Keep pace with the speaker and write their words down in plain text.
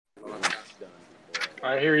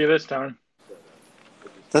I hear you this time.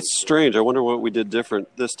 That's strange. I wonder what we did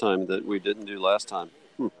different this time that we didn't do last time.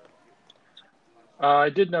 I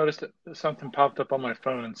did notice that something popped up on my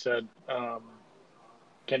phone and said,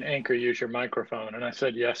 "Can Anchor use your microphone?" And I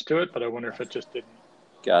said yes to it, but I wonder if it just didn't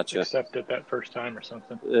Gotcha. accept it that first time or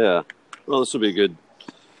something. Yeah. Well, this will be good.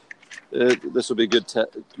 This will be good.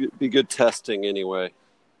 Be good testing anyway.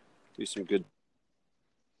 Do some good.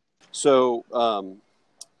 So,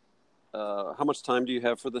 how much time do you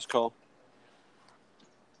have for this call?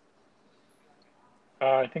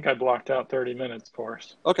 I think I blocked out 30 minutes for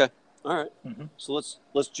us. Okay. All right. Hmm. So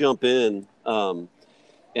let's jump in,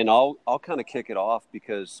 and I'll kind of kick it off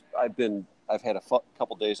because I've had a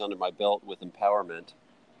couple days under my belt with empowerment,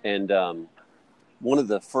 and one of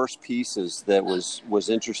the first pieces that was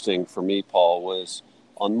interesting for me, Paul, was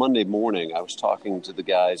on Monday morning. I was talking to the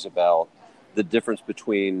guys about the difference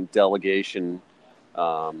between delegation,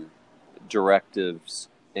 directives,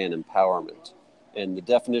 and empowerment. And the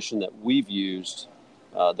definition that we've used,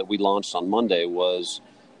 that we launched on Monday, was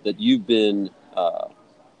that you've been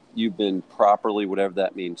properly, whatever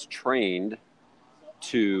that means, trained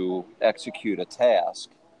to execute a task,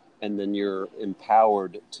 and then you're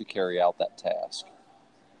empowered to carry out that task,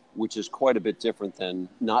 which is quite a bit different than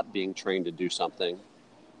not being trained to do something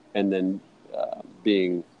and then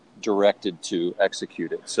being directed to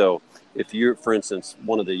execute it. So if you're, for instance,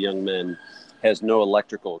 one of the young men has no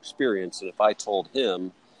electrical experience, and if I told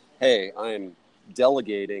him, hey, I'm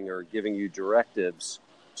delegating or giving you directives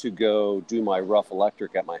to go do my rough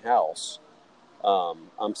electric at my house,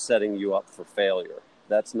 I'm setting you up for failure.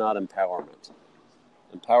 That's not empowerment.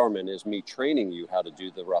 Empowerment is me training you how to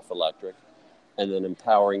do the rough electric and then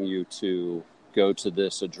empowering you to go to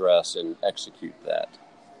this address and execute that.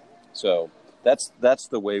 So that's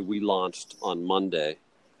the way we launched on Monday.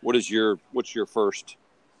 What's your first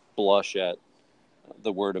blush at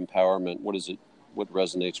the word empowerment? What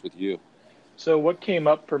resonates with you? So what came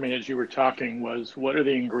up for me as you were talking was, what are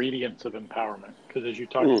the ingredients of empowerment? Because as you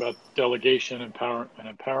talked Mm, about delegation,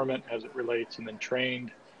 empowerment as it relates, and then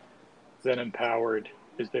trained, then empowered,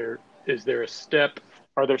 is there a step?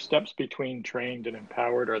 Are there steps between trained and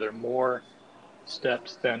empowered? Are there more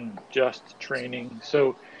steps than just training?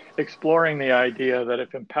 So exploring the idea that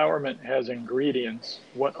if empowerment has ingredients,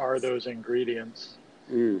 what are those ingredients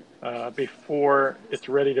mm, before it's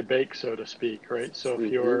ready to bake, so to speak, right? So if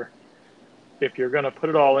mm-hmm. you're going to put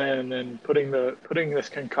it all in, and then putting this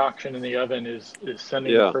concoction in the oven is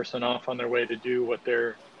sending the Yeah, person off on their way to do what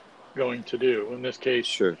they're going to do. In this case,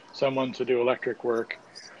 sure. someone to do electric work.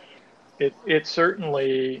 It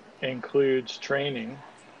certainly includes training,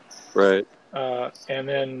 Right. and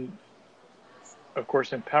then of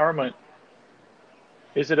course empowerment.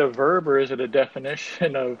 Is it a verb or is it a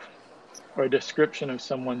definition of or a description of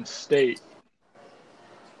someone's state?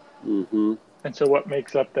 Mm-hmm. And so, what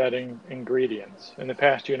makes up that ingredients? In the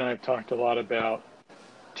past, you and I have talked a lot about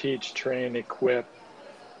teach, train, equip,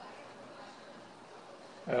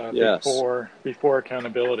 Yes. before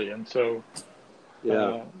accountability. And so,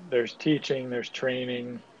 Yeah. there's teaching, there's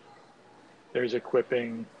training, there's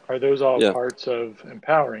equipping. Are those all Yeah. parts of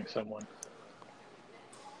empowering someone?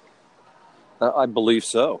 I believe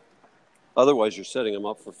so. Otherwise, you're setting them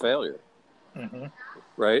up for failure, Hmm.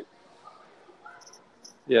 right?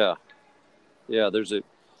 Yeah. Yeah.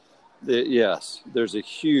 Yes. There's a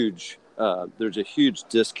huge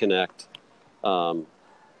disconnect um,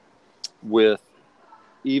 with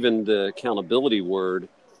even the accountability word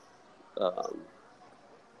um,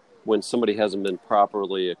 when somebody hasn't been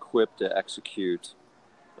properly equipped to execute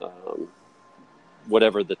um,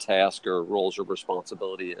 whatever the task or roles or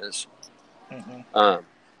responsibility is. Hmm. Um,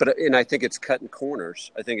 and I think it's cutting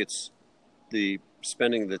corners. I think it's the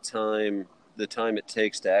spending the time it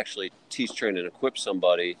takes to actually teach, train, and equip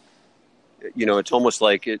somebody. It's almost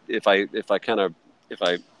like if I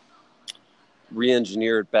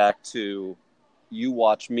re-engineer it back to you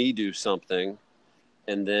watch me do something,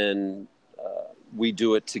 and then we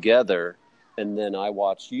do it together, and then I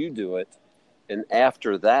watch you do it, and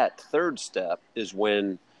after that third step is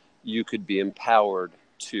when you could be empowered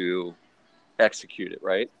to execute it,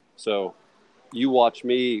 right? So you watch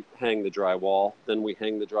me hang the drywall, then we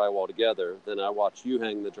hang the drywall together, then I watch you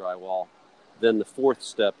hang the drywall. Then the fourth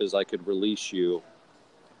step is I could release you.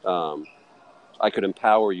 Um, I could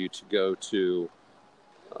empower you to go to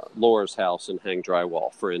Laura's house and hang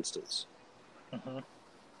drywall, for instance. Hmm.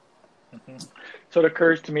 Hmm. So it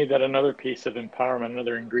occurs to me that another piece of empowerment,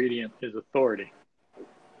 another ingredient, is authority.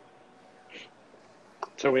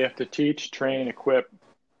 So we have to teach, train, equip,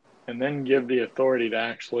 and then give the authority to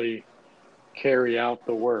actually carry out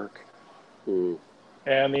the work. Mm.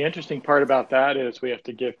 And the interesting part about that is we have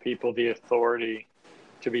to give people the authority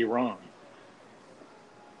to be wrong.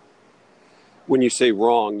 When you say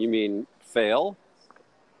wrong, you mean fail?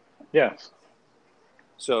 Yes.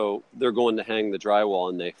 So they're going to hang the drywall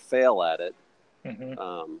and they fail at it.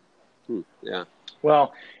 Hmm. Yeah.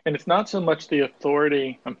 Well, and it's not so much the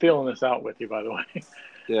authority. I'm feeling this out with you, by the way.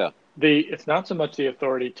 Yeah. It's not so much the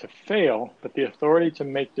authority to fail, but the authority to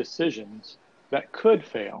make decisions that could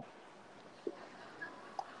fail.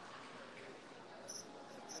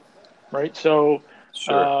 Right. So,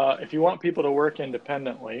 Sure. if you want people to work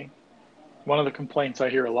independently, one of the complaints I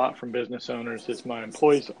hear a lot from business owners is my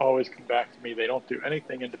employees always come back to me. They don't do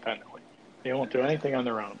anything independently. They won't do anything on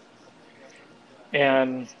their own.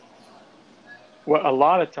 And what a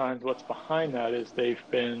lot of times what's behind that is they've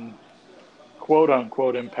been quote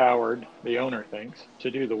unquote empowered, the owner thinks, to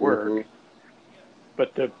do the Mm-hmm. work,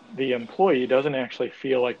 but the employee doesn't actually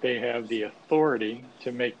feel like they have the authority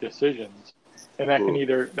to make decisions. And that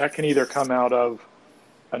can either come out of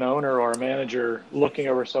an owner or a manager looking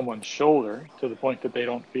over someone's shoulder to the point that they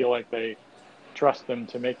don't feel like they trust them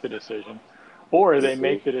to make the decision, or they Mm-hmm.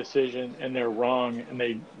 make the decision and they're wrong and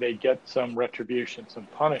they get some retribution, some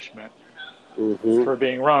punishment Mm-hmm. for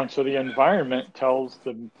being wrong. So the environment tells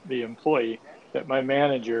the employee that my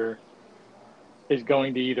manager is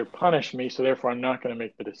going to either punish me, so therefore I'm not going to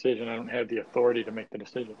make the decision. I don't have the authority to make the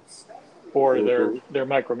decision, or they're Mm-hmm. they're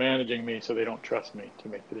micromanaging me, so they don't trust me to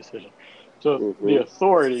make the decision. So the Mm-hmm.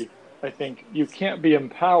 authority, I think, you can't be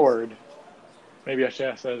empowered. Maybe I should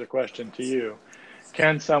ask that as a question to you.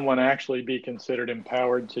 Can someone actually be considered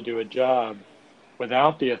empowered to do a job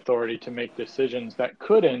without the authority to make decisions that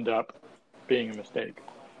could end up being a mistake?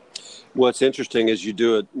 What's interesting is you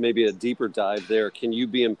do maybe a deeper dive there. Can you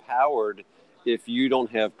be empowered if you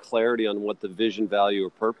don't have clarity on what the vision, value, or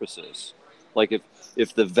purpose is? Like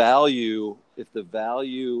if the value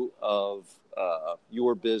of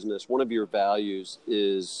your business, one of your values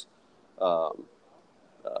is, um,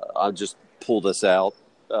 I'll just pull this out,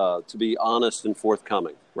 to be honest and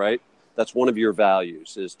forthcoming, right? That's one of your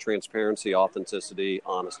values is transparency, authenticity,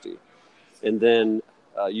 honesty. And then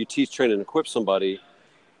you teach, train, and equip somebody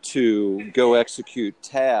to go execute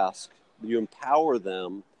tasks. You empower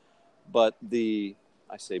them, but you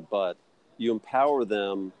empower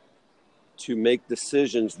them to make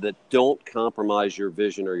decisions that don't compromise your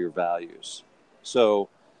vision or your values. So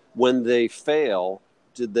when they fail,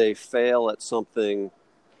 did they fail at something?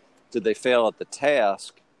 Did they fail at the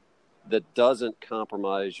task that doesn't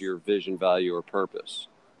compromise your vision, value, or purpose?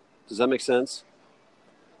 Does that make sense?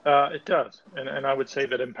 It does. And I would say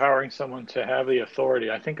that empowering someone to have the authority,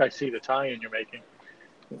 I think I see the tie in you're making.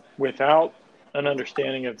 Without an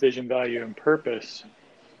understanding of vision, value, and purpose,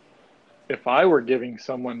 if I were giving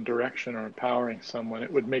someone direction or empowering someone,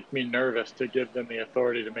 it would make me nervous to give them the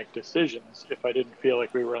authority to make decisions if I didn't feel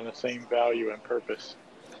like we were on the same value and purpose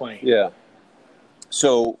plane. Yeah.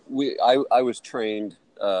 So I was trained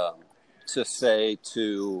to say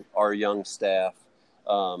to our young staff,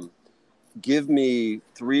 um, give me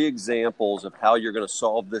 3 examples of how you're going to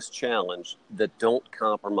solve this challenge that don't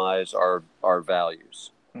compromise our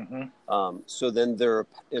values. Mm-hmm. So then they're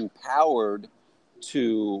empowered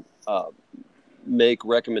to make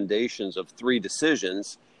recommendations of 3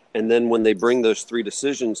 decisions. And then when they bring those 3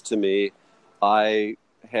 decisions to me, I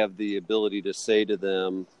have the ability to say to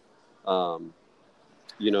them, um,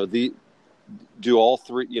 do all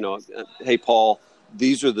 3, hey, Paul,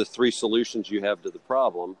 these are the 3 solutions you have to the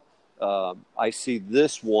problem. I see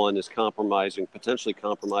this one as potentially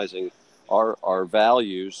compromising our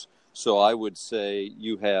values. So I would say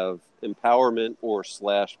you have empowerment or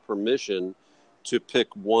 / permission to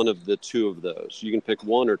pick one of the 2 of those. You can pick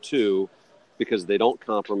 1 or 2 because they don't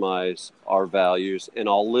compromise our values, and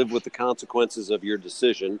I'll live with the consequences of your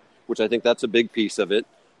decision, which I think that's a big piece of it,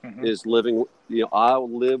 Mm-hmm. is living, I'll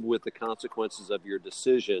live with the consequences of your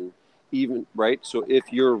decision, even, right? So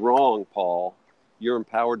if you're wrong, Paul, you're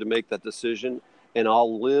empowered to make that decision, and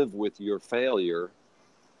I'll live with your failure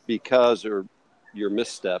or your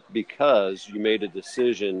misstep because you made a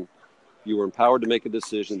decision. You were empowered to make a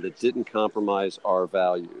decision that didn't compromise our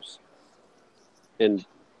values. And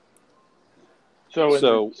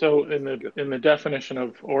So so, in the definition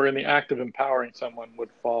of or in the act of empowering someone would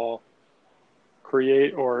fall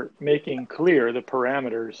create or making clear the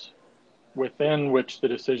parameters within which the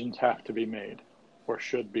decisions have to be made or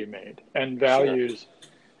should be made, and sure.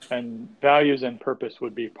 values and purpose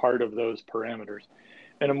would be part of those parameters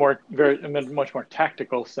in a much more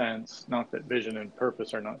tactical sense. Not that vision and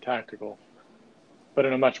purpose are not tactical, but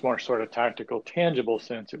in a much more sort of tactical, tangible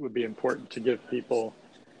sense, it would be important to give people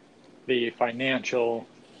the financial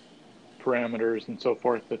parameters and so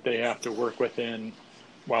forth that they have to work within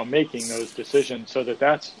while making those decisions, so that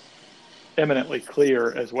that's eminently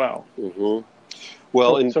clear as well. Mm-hmm.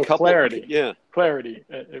 Well, so clarity, yeah,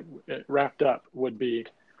 wrapped up would be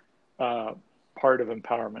part of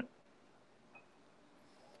empowerment.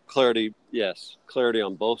 Clarity, yes, clarity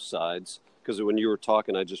on both sides. Because when you were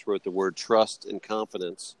talking, I just wrote the word trust and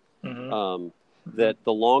confidence. Mm-hmm. That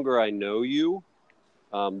the longer I know you,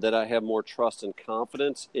 that I have more trust and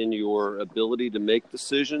confidence in your ability to make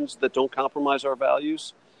decisions that don't compromise our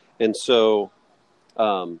values. And so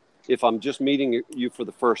if I'm just meeting you for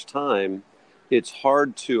the first time, it's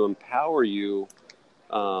hard to empower you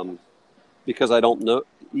because I don't know,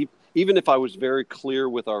 even if I was very clear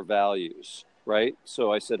with our values, right?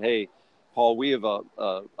 So I said, hey, Paul, we have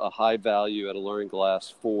a high value at Alluring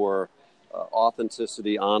Glass for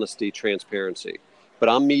authenticity, honesty, transparency. But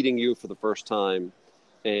I'm meeting you for the first time,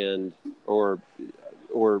 and or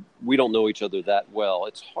we don't know each other that well.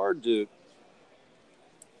 It's hard.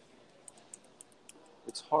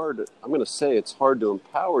 I'm going to say it's hard to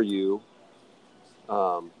empower you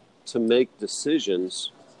to make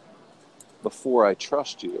decisions before I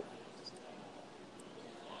trust you.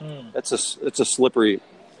 It's a slippery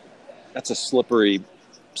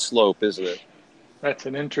slope, isn't it? That's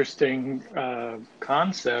an interesting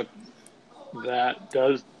concept. That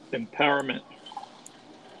does empowerment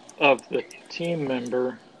of the team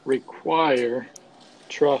member require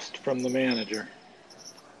trust from the manager?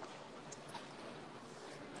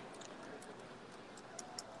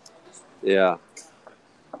 Yeah.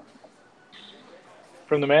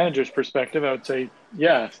 From the manager's perspective, I would say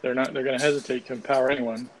yes. They're going to hesitate to empower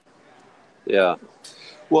anyone. Yeah.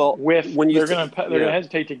 Well, they're going to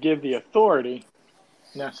hesitate to give the authority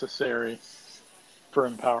necessary for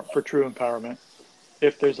true empowerment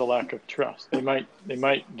if there's a lack of trust. They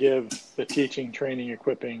might give the teaching, training,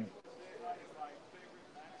 equipping,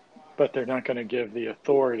 but they're not going to give the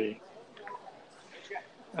authority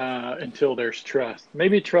until there's trust.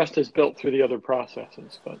 Maybe trust is built through the other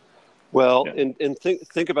processes, but and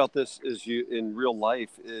think about this as you in real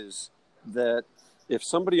life is that if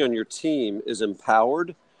somebody on your team is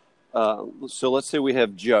empowered. So let's say we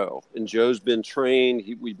have Joe, and Joe's been trained.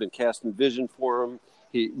 We've been casting vision for him.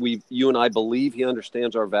 You and I believe he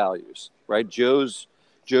understands our values, right? Joe's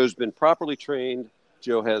been properly trained.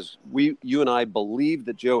 You and I believe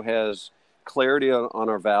that Joe has clarity on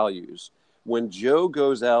our values. When Joe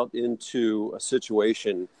goes out into a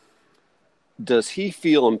situation, does he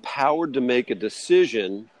feel empowered to make a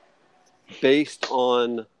decision based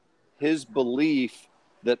on his belief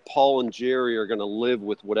that Paul and Jerry are going to live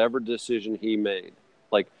with whatever decision he made?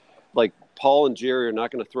 Like Paul and Jerry are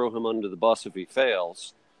not going to throw him under the bus if he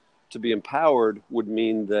fails. To be empowered would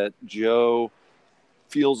mean that Joe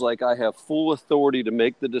feels like I have full authority to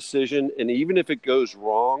make the decision, and even if it goes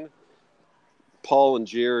wrong, Paul and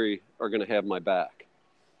Jerry are going to have my back.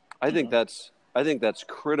 I think that's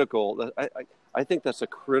critical. I think that's a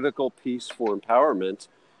critical piece for empowerment,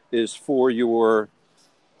 is for your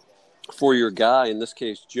guy, in this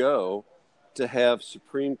case Joe, to have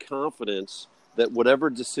supreme confidence that whatever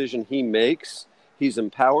decision he makes, he's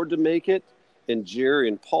empowered to make it, and Jerry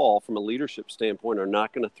and Paul, from a leadership standpoint, are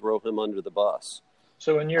not going to throw him under the bus.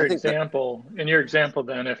 So in your example,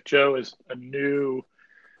 then, if Joe is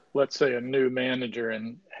let's say a new manager,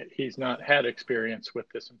 and he's not had experience with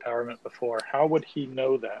this empowerment before, how would he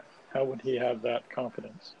know that? How would he have that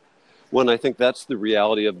confidence? Well, I think that's the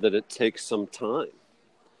reality of that. It takes some time.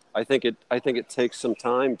 I think it takes some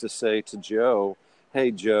time to say to Joe,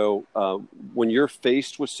 hey, Joe, when you're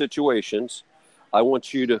faced with situations, I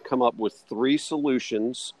want you to come up with 3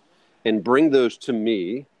 solutions and bring those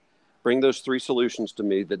 3 solutions to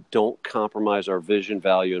me that don't compromise our vision,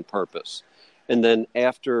 value, and purpose. And then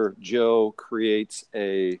after Joe creates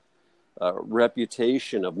a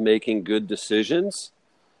reputation of making good decisions,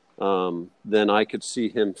 then I could see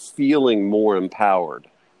him feeling more empowered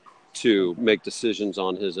to make decisions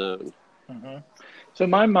on his own. Mm-hmm. So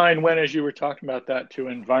my mind went, as you were talking about that, to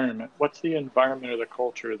environment. What's the environment or the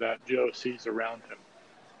culture that Joe sees around him?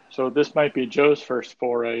 So this might be Joe's first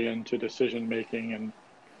foray into decision making and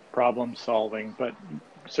problem solving, but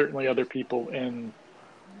certainly other people in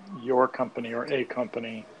your company or a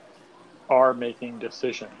company are making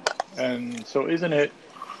decisions. And so isn't it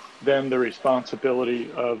then the responsibility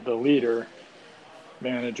of the leader,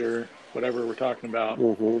 manager, whatever we're talking about,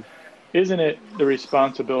 mm-hmm. Isn't it the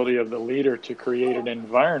responsibility of the leader to create an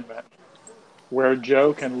environment where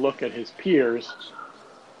Joe can look at his peers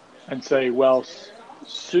and say, well,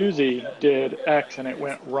 Susie did X and it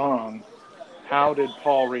went wrong. How did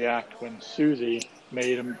Paul react when Susie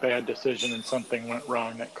made a bad decision and something went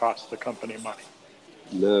wrong that cost the company money.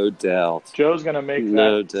 No doubt. Joe's going to make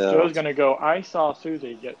No that. doubt. Joe's going to go, I saw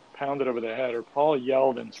Susie get pounded over the head, or Paul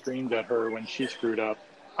yelled and screamed at her when she screwed up.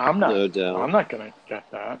 I'm not going to get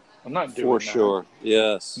that. I'm not doing that. For sure.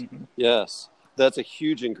 Yes. Mm-hmm. Yes. That's a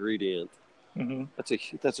huge ingredient. Mm-hmm.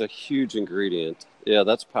 That's a huge ingredient. Yeah,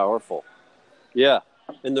 that's powerful. Yeah.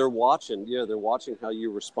 And they're watching. Yeah, they're watching how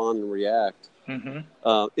you respond and react.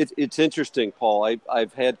 Mm-hmm. It's interesting, Paul.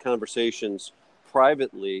 I've had conversations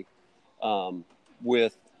privately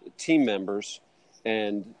with team members,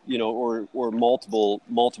 and or multiple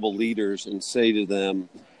leaders, and say to them,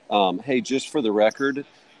 "Hey, just for the record,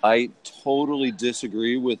 I totally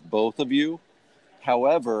disagree with both of you.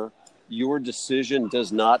 However, your decision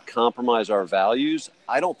does not compromise our values.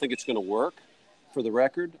 I don't think it's going to work. For the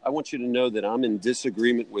record, I want you to know that I'm in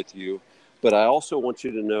disagreement with you, but I also want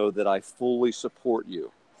you to know that I fully support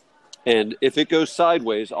you. And if it goes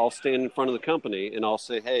sideways, I'll stand in front of the company and I'll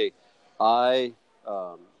say, hey, I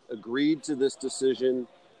agreed to this decision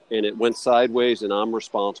and it went sideways and I'm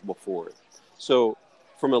responsible for it." So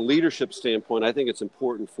from a leadership standpoint, I think it's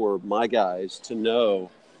important for my guys to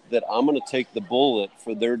know that I'm going to take the bullet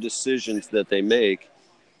for their decisions that they make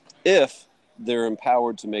if they're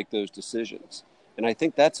empowered to make those decisions. And I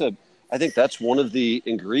think that's one of the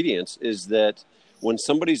ingredients, is that when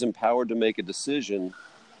somebody's empowered to make a decision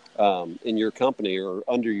in your company or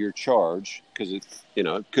under your charge, because it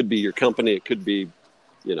could be your company, it could be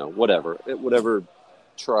whatever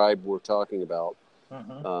tribe we're talking about,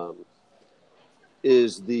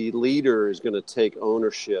 is the leader is going to take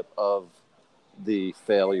ownership of the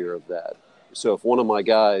failure of that. So if one of my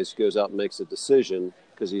guys goes out and makes a decision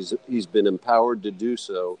because he's been empowered to do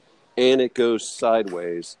so, and it goes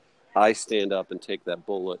sideways, I stand up and take that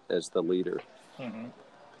bullet as the leader. Mm-hmm.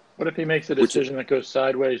 What if he makes a decision that goes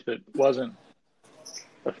sideways that wasn't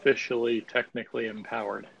officially, technically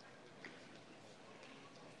empowered?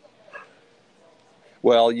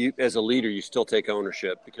 Well, you, as a leader, you still take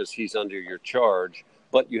ownership because he's under your charge,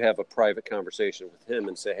 but you have a private conversation with him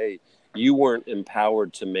and say, hey, you weren't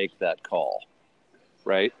empowered to make that call,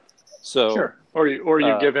 right? So sure. Or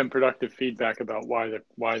you give him productive feedback about why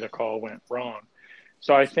the call went wrong.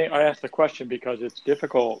 So I think I asked the question because it's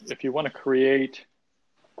difficult if you want to create,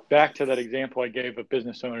 back to that example I gave of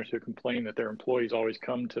business owners who complain that their employees always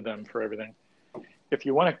come to them for everything. If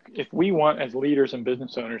we want as leaders and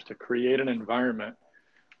business owners to create an environment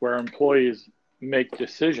where employees make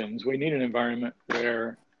decisions, we need an environment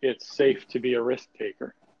where it's safe to be a risk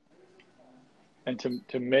taker and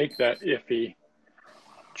to make that iffy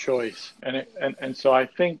choice. And so I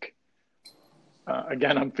think,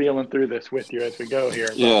 again, I'm feeling through this with you as we go here.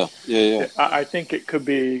 Yeah. I think it could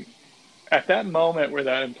be at that moment where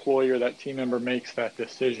that employee or that team member makes that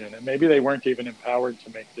decision, and maybe they weren't even empowered to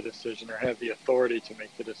make the decision or have the authority to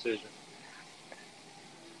make the decision.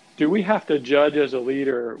 Do we have to judge as a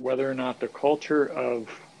leader whether or not the culture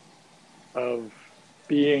of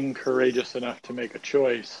being courageous enough to make a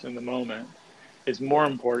choice in the moment is more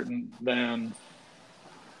important than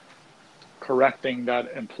correcting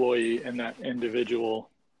that employee and that individual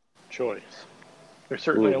choice? There's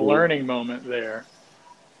certainly a learning moment there,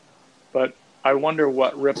 but I wonder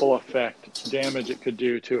what ripple effect damage it could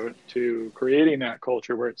do to creating that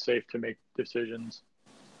culture where it's safe to make decisions.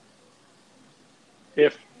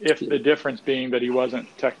 If the difference being that he wasn't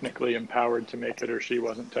technically empowered to make it, or she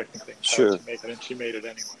wasn't technically empowered to make it, and she made it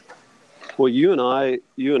anyway. Well, you and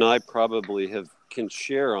I probably can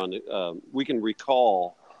share on it. We can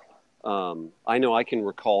recall. I know I can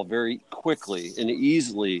recall very quickly and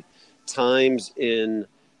easily times in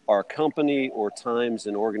our company or times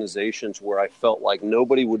in organizations where I felt like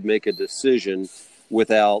nobody would make a decision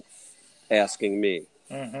without asking me.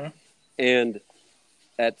 Mm-hmm. And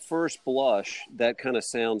at first blush, that kind of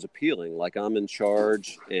sounds appealing, like I'm in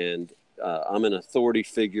charge and I'm an authority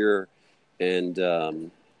figure and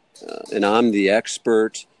I'm the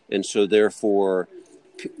expert. And so therefore,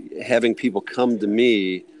 having people come to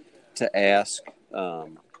me to ask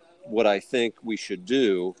what I think we should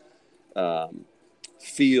do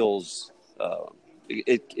feels,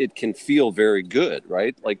 it can feel very good,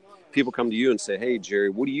 right? Like people come to you and say, hey, Jerry,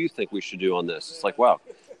 what do you think we should do on this? It's like, wow,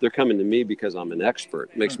 they're coming to me because I'm an expert.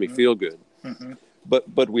 It makes me feel good. Mm-hmm.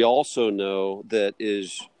 But we also know that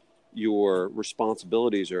as your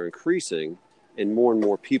responsibilities are increasing and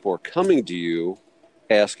more people are coming to you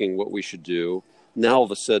asking what we should do, now all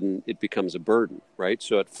of a sudden it becomes a burden, right?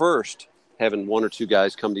 So at first, having one or two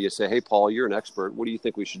guys come to you and say, hey, Paul, you're an expert. What do you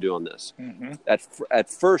think we should do on this? Mm-hmm. At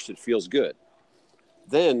first, it feels good.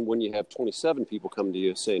 Then when you have 27 people come to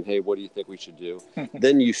you saying, hey, what do you think we should do?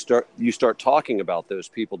 Then you start talking about those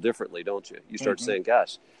people differently, don't you? You start saying,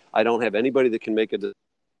 gosh, I don't have anybody that can make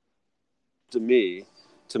to me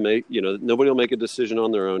to make, nobody will make a decision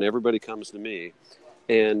on their own. Everybody comes to me.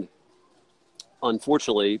 And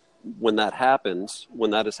unfortunately, when that happens,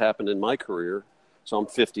 when that has happened in my career, so I'm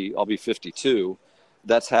 50, I'll be 52,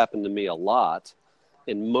 that's happened to me a lot.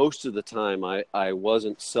 And most of the time, I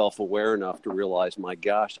wasn't self-aware enough to realize, my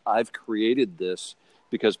gosh, I've created this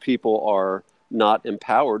because people are not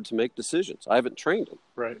empowered to make decisions. I haven't trained them.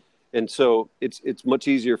 Right. And so it's much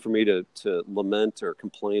easier for me to lament or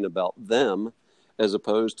complain about them as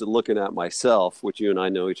opposed to looking at myself, which you and I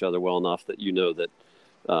know each other well enough that you know that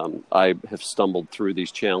I have stumbled through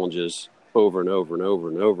these challenges over and over and over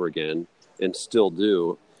and over again and still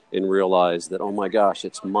do, and realize that, oh my gosh,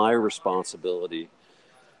 it's my responsibility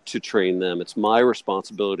to train them. It's my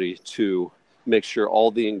responsibility to make sure all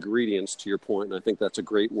the ingredients, to your point, and I think that's a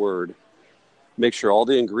great word, make sure all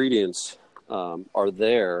the ingredients are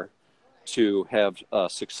there to have a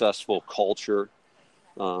successful culture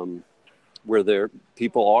where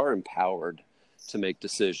people are empowered to make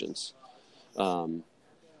decisions.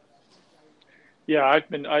 Yeah,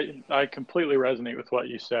 I completely resonate with what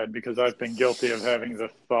you said, because I've been guilty of having the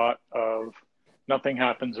thought of nothing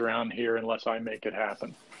happens around here unless I make it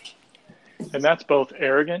happen. And that's both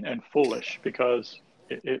arrogant and foolish, because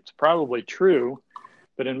it's probably true,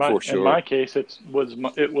 but in my case, it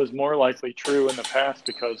was more likely true in the past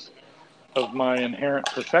because of my inherent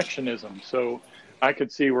perfectionism. So I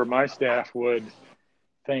could see where my staff would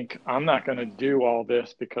think, I'm not going to do all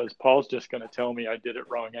this because Paul's just going to tell me I did it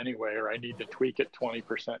wrong anyway, or I need to tweak it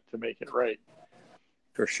 20% to make it right.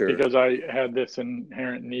 For sure. Because I had this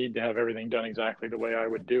inherent need to have everything done exactly the way I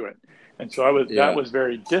would do it. And so that was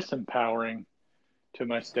very disempowering to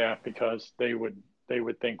my staff, because they would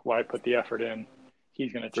think, why put the effort in?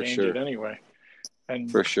 He's going to change it anyway.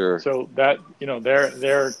 And for sure. So that,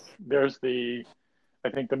 there's I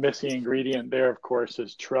think the missing ingredient there, of course,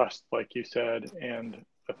 is trust, like you said, and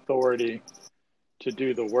authority to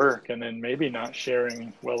do the work, and then maybe not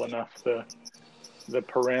sharing well enough the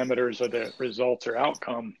parameters of the results or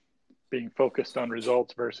outcome, being focused on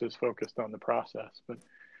results versus focused on the process. But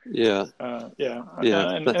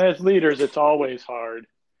and as leaders, it's always hard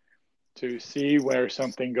to see where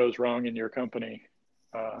something goes wrong in your company,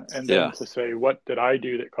 and then to say, what did I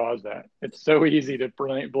do that caused that? It's so easy to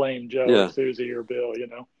blame Joe or Susie or Bill,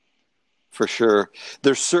 For sure.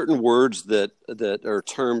 There's certain words that are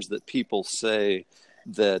terms that people say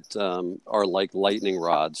that are like lightning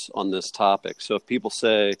rods on this topic. So if people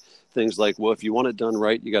say things like, well, if you want it done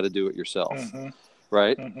right, you got to do it yourself.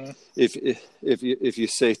 Right. If you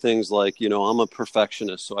say things like, I'm a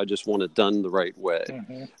perfectionist, so I just want it done the right way.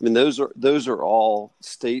 I mean, those are all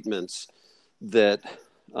statements that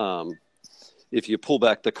if you pull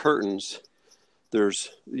back the curtains, there's,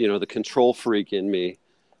 the control freak in me.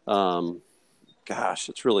 Gosh,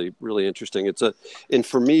 it's really, really interesting. And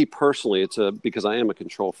for me personally, because I am a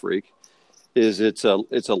control freak, it's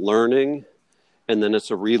a learning, and then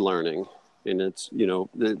it's a relearning. And it's,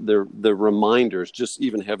 the reminders, just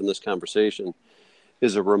even having this conversation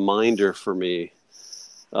is a reminder for me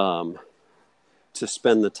to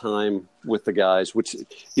spend the time with the guys, which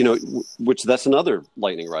that's another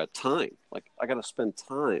lightning rod, time. Like, I got to spend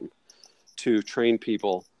time to train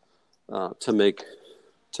people to make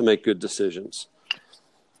good decisions.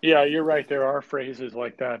 Yeah, you're right. There are phrases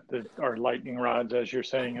like that are lightning rods, as you're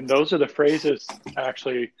saying. And those are the phrases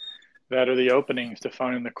actually that are the openings to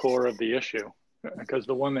find the core of the issue. Because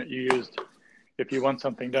the one that you used, if you want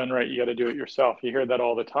something done right, you got to do it yourself. You hear that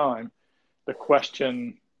all the time. The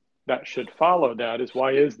question that should follow that is,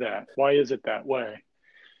 why is that? Why is it that way?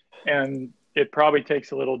 And it probably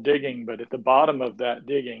takes a little digging, but at the bottom of that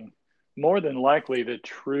digging, more than likely the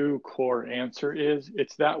true core answer is,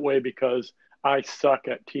 it's that way because I suck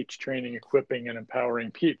at training, equipping, and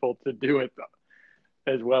empowering people to do it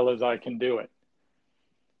as well as I can do it.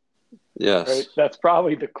 Yes. Right? That's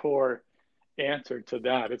probably the core answer to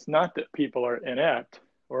that. It's not that people are inept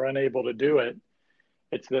or unable to do it.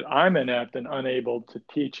 It's that I'm inept and unable to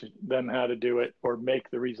teach them how to do it or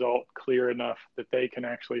make the result clear enough that they can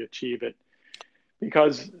actually achieve it.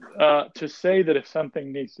 Because to say that if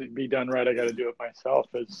something needs to be done right, I got to do it myself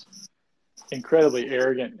is incredibly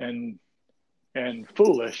arrogant and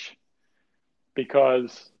foolish,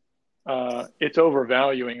 because it's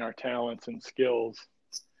overvaluing our talents and skills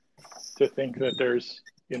to think that there's,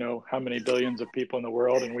 how many billions of people in the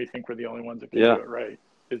world, and we think we're the only ones that can do it right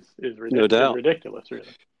is ridiculous. No doubt. Ridiculous, really.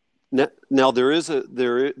 Now there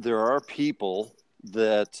are people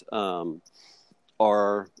that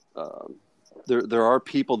are there are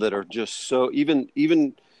people that are just so even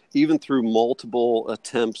through multiple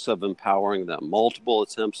attempts of empowering them, multiple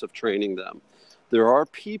attempts of training them, there are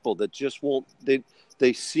people that just won't.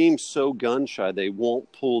 They seem so gun shy, they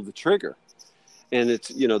won't pull the trigger. And it's,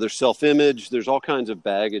 their self-image, there's all kinds of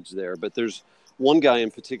baggage there. But there's one guy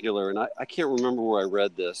in particular, and I can't remember where I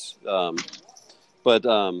read this, but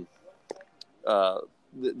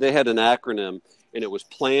they had an acronym, and it was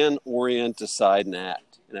Plan, Orient, Decide, and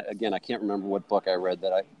Act. And again, I can't remember what book I read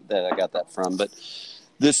that I got that from. But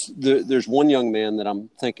there's one young man that I'm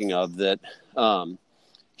thinking of that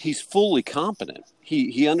he's fully competent.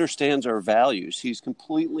 He understands our values. He's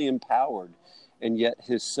completely empowered. And yet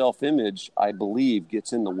his self-image, I believe,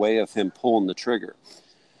 gets in the way of him pulling the trigger.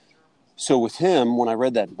 So with him, when I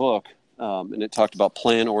read that book, and it talked about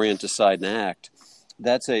plan, orient, decide, and act,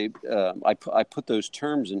 that's I put those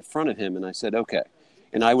terms in front of him, and I said, okay.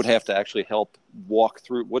 And I would have to actually help walk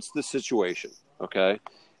through, what's the situation, okay?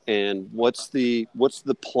 And what's the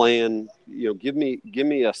plan? Give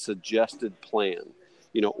me a suggested plan.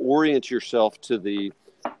 Orient yourself to the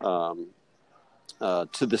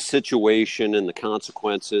situation and the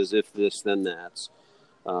consequences, if this, then that's.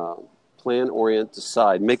 Plan, orient,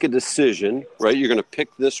 decide. Make a decision, right? You're going to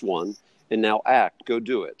pick this one, and now act. Go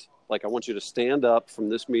do it. Like, I want you to stand up from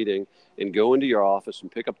this meeting and go into your office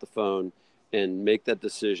and pick up the phone and make that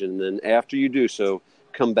decision. And then after you do so,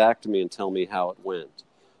 come back to me and tell me how it went.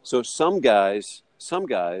 So some guys,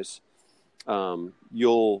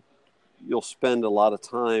 you'll spend a lot of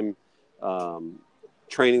time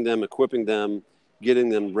training them, equipping them, getting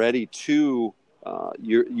them ready to,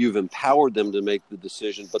 you've empowered them to make the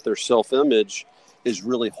decision, but their self-image is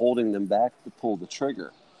really holding them back to pull the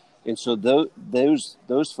trigger. And so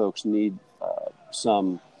those folks need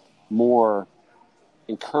some more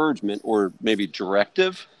encouragement or maybe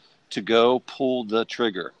directive to go pull the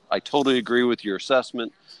trigger. I totally agree with your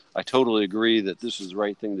assessment. I totally agree that this is the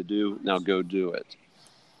right thing to do. Now go do it.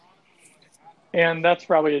 And that's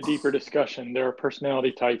probably a deeper discussion. There are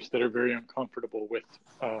personality types that are very uncomfortable with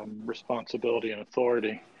responsibility and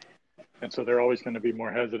authority. And so they're always going to be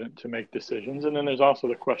more hesitant to make decisions. And then there's also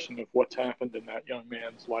the question of what's happened in that young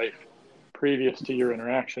man's life previous to your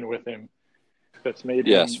interaction with him that's made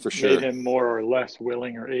him more or less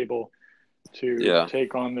willing or able to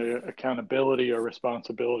take on the accountability or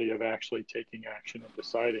responsibility of actually taking action and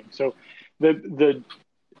deciding. So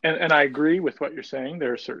and I agree with what you're saying.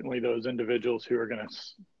 There are certainly those individuals who are going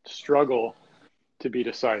to struggle to be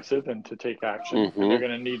decisive and to take action. Mm-hmm. And they're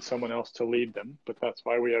going to need someone else to lead them. But that's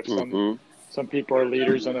why we have some people are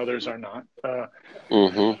leaders and others are not.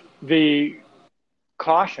 The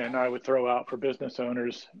caution I would throw out for business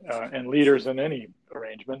owners and leaders in any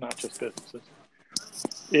arrangement, not just businesses,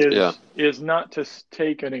 is not to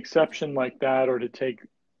take an exception like that or to take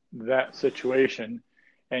that situation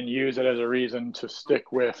and use it as a reason to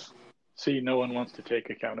stick with, no one wants to take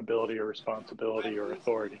accountability or responsibility or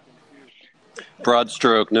authority. Broad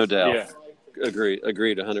stroke, no doubt. Yeah.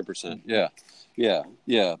 Agreed 100%. Yeah.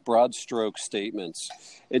 Broad stroke statements.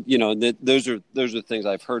 Those are things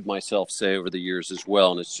I've heard myself say over the years as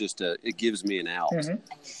well, and it's just it gives me an out,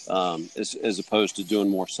 as opposed to doing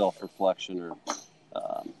more self-reflection or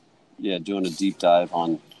doing a deep dive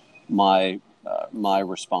on my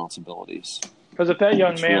responsibilities. Because if that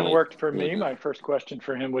young man worked for me, my first question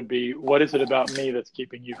for him would be, what is it about me that's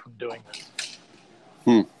keeping you from doing this?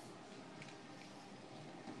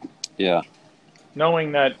 Yeah.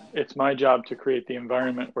 Knowing that it's my job to create the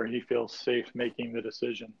environment where he feels safe making the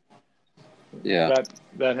decision. Yeah.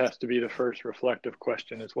 That has to be the first reflective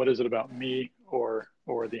question, is what is it about me or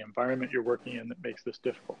the environment you're working in that makes this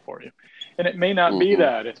difficult for you? And it may not be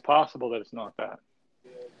that. It's possible that it's not that.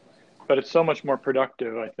 But it's so much more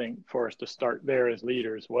productive, I think, for us to start there as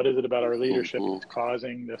leaders. What is it about our leadership that's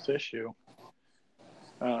causing this issue?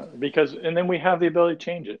 And then we have the ability to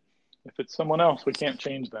change it. If it's someone else, we can't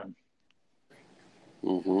change them.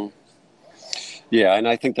 Yeah, and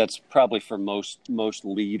I think that's probably for most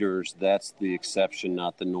leaders, that's the exception,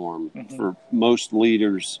 not the norm. For most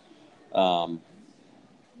leaders,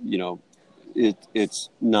 it's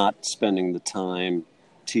not spending the time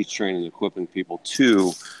teach, training, equipping people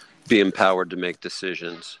to be empowered to make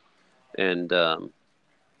decisions. And that's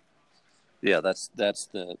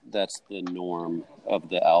the norm of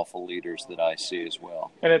the alpha leaders that I see as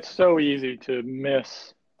well. And it's so easy to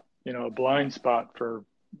miss, a blind spot for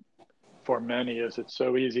many is it's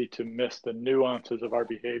so easy to miss the nuances of our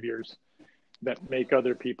behaviors that make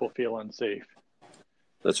other people feel unsafe.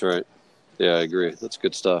 That's right. Yeah, I agree. That's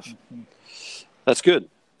good stuff. That's good.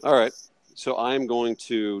 All right. So I'm going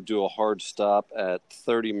to do a hard stop at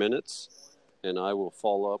 30 minutes. and I will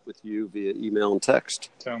follow up with you via email and text.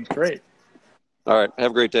 Sounds great. All right.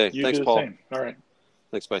 Have a great day. You Thanks, do the Paul. same. All right.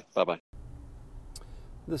 Thanks. Bye. Bye-bye.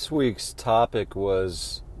 This week's topic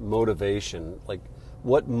was motivation, like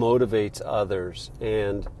what motivates others.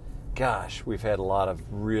 And gosh, we've had a lot of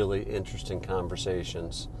really interesting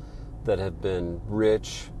conversations that have been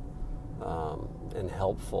rich and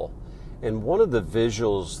helpful. And one of the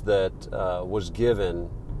visuals that was given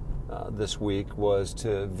this week was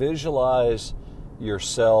to visualize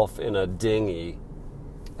yourself in a dinghy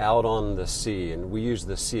out on the sea. And we use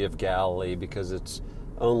the Sea of Galilee because it's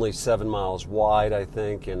only 7 miles wide, I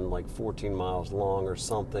think, and like 14 miles long or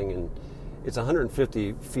something. And it's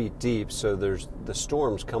 150 feet deep, so the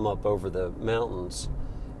storms come up over the mountains,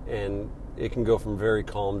 and it can go from very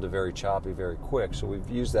calm to very choppy very quick. So we've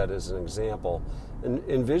used that as an example. And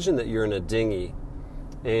envision that you're in a dinghy,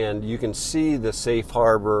 and you can see the safe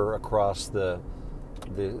harbor across the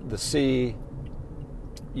sea.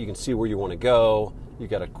 You can see where you want to go. You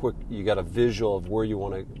got a visual of where you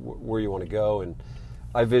want to go. And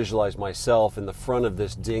I visualize myself in the front of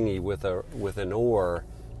this dinghy with an oar,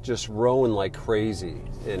 just rowing like crazy,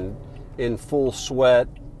 and in full sweat,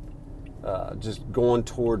 just going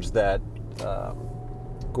towards that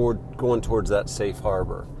safe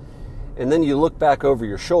harbor. And then you look back over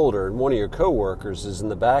your shoulder, and one of your coworkers is in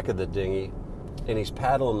the back of the dinghy, and he's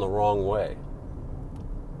paddling the wrong way.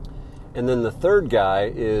 And then the third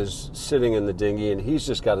guy is sitting in the dinghy, and he's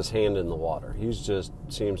just got his hand in the water. He's just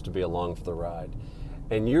seems to be along for the ride.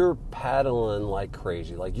 And you're paddling like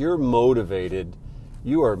crazy, like you are motivated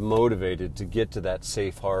to get to that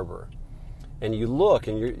safe harbor. And you look,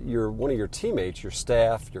 and you're one of your teammates, your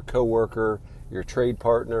staff, your coworker, your trade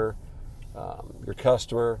partner, your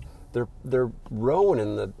customer, they're rowing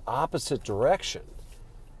in the opposite direction.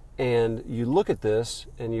 And you look at this,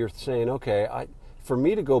 and you're saying, okay, for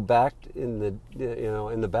me to go back in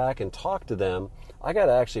the back and talk to them, I got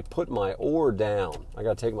to actually put my oar down. I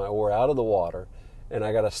got to take my oar out of the water, and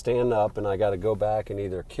I got to stand up, and I got to go back and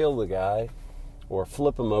either kill the guy or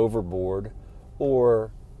flip him overboard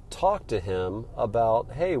or talk to him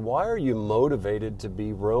about, hey, why are you motivated to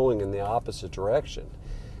be rowing in the opposite direction?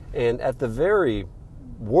 And at the very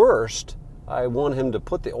worst, I want him to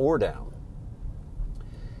put the oar down.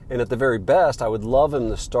 And at the very best, I would love him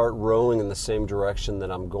to start rowing in the same direction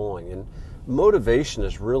that I'm going. And motivation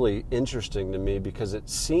is really interesting to me because it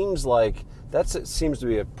seems to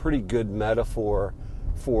be a pretty good metaphor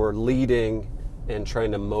for leading and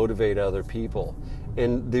trying to motivate other people.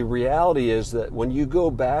 And the reality is that when you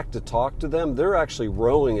go back to talk to them, they're actually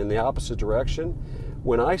rowing in the opposite direction.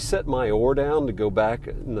 When I set my oar down to go back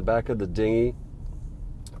in the back of the dinghy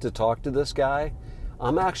to talk to this guy,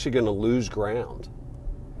 I'm actually going to lose ground.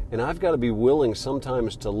 And I've got to be willing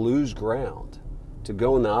sometimes to lose ground, to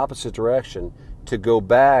go in the opposite direction, to go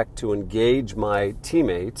back to engage my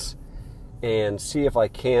teammates and see if I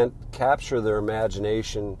can't capture their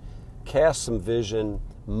imagination, cast some vision,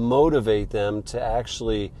 motivate them to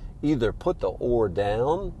actually either put the oar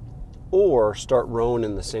down or start rowing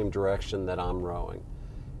in the same direction that I'm rowing.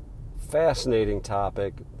 Fascinating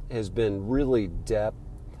topic, has been really a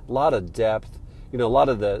lot of depth. A lot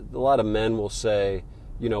of men will say,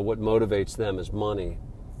 what motivates them is money.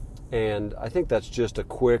 And I think that's just a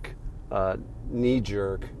quick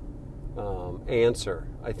knee-jerk answer.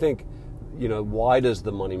 I think, why does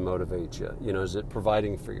the money motivate you? Is it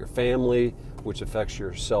providing for your family, which affects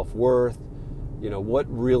your self-worth? What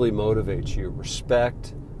really motivates you?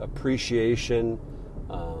 Respect, appreciation,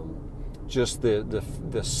 just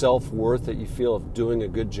the self-worth that you feel of doing a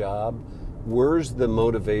good job. Where's the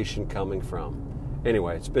motivation coming from?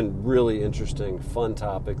 Anyway, it's been really interesting, fun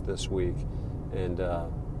topic this week, and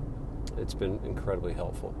it's been incredibly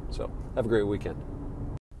helpful. So have a great weekend.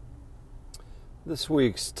 This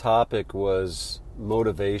week's topic was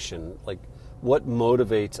motivation, like what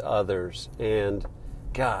motivates others. And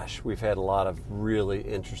gosh, we've had a lot of really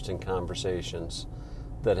interesting conversations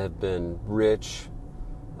that have been rich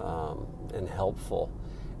and helpful.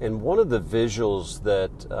 And one of the visuals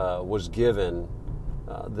that was given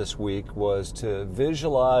this week was to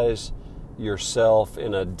visualize yourself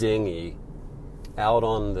in a dinghy out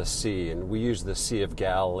on the sea. And we use the Sea of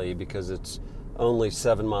Galilee because it's only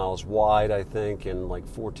 7 miles wide, I think, and like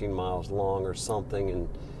 14 miles long or something. And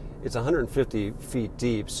it's 150 feet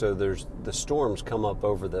deep, so the storms come up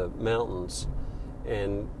over the mountains,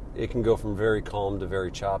 and it can go from very calm to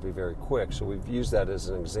very choppy very quick. So we've used that as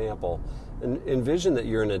an example. And envision that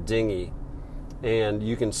you're in a dinghy, and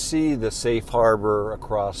you can see the safe harbor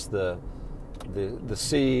across the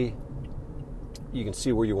sea. You can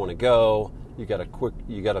see where you want to go. You got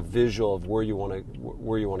a visual of where you want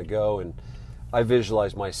to go. And I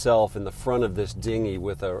visualize myself in the front of this dinghy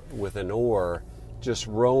with an oar, just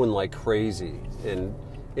rowing like crazy, and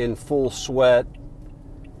in full sweat,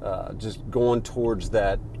 just going towards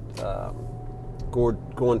that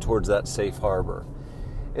safe harbor.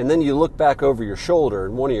 And then you look back over your shoulder,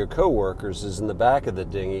 and one of your coworkers is in the back of the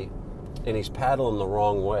dinghy, and he's paddling the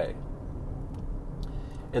wrong way.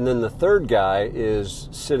 And then the third guy is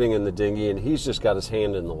sitting in the dinghy, and he's just got his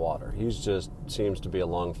hand in the water. He's just seems to be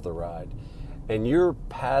along for the ride. And you're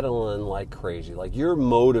paddling like crazy. Like you are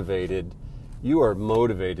motivated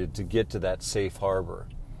to get to that safe harbor.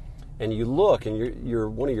 And you look, and you're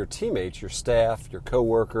one of your teammates, your staff, your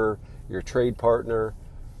coworker, your trade partner,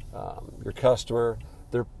 your customer,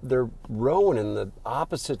 they're rowing in the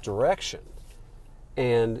opposite direction.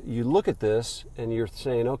 And you look at this, and you're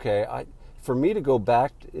saying, okay, for me to go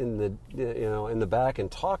back in the back and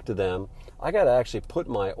talk to them, I got to actually put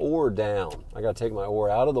my oar down. I got to take my oar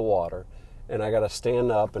out of the water, and I got to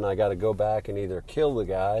stand up, and I got to go back and either kill the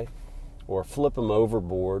guy or flip him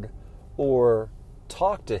overboard or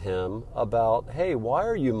talk to him about, hey, why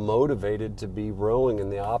are you motivated to be rowing in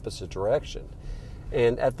the opposite direction?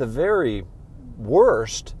 And at the very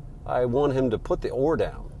worst, I want him to put the oar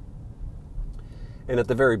down. And at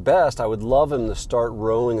the very best, I would love him to start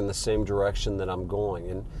rowing in the same direction that I'm going.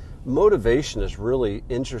 And motivation is really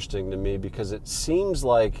interesting to me because it seems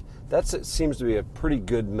to be a pretty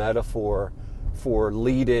good metaphor for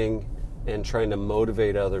leading and trying to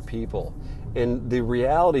motivate other people. And the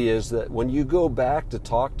reality is that when you go back to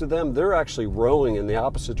talk to them, they're actually rowing in the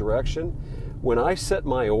opposite direction. When I set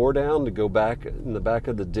my oar down to go back in the back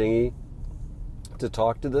of the dinghy to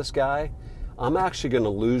talk to this guy, I'm actually going to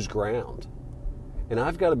lose ground. And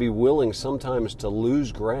I've got to be willing sometimes to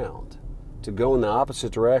lose ground, to go in the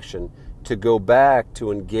opposite direction, to go back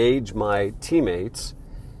to engage my teammates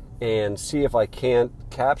and see if I can't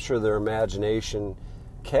capture their imagination,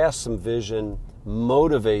 cast some vision,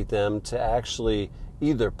 motivate them to actually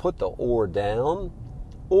either put the oar down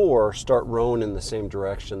or start rowing in the same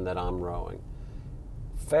direction that I'm rowing.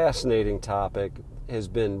 Fascinating topic, has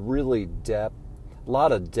been really a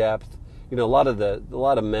lot of depth. A lot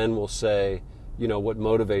of men will say, what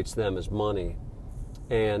motivates them is money.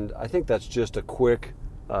 And I think that's just a quick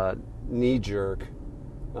knee-jerk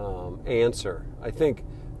answer. I think,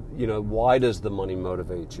 why does the money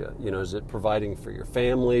motivate you? Is it providing for your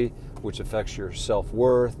family, which affects your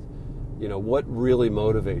self-worth? What really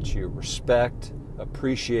motivates you? Respect,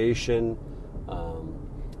 appreciation,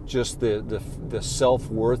 just the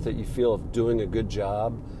self-worth that you feel of doing a good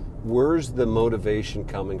job. Where's the motivation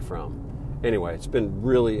coming from? Anyway, it's been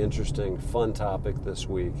really interesting, fun topic this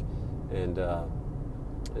week, and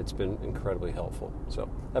it's been incredibly helpful. So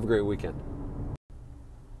have a great weekend.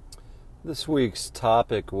 This week's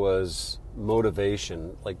topic was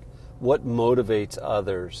motivation, like what motivates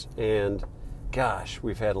others. And gosh,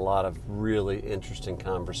 we've had a lot of really interesting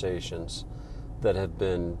conversations that have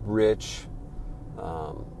been rich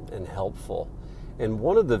and helpful. And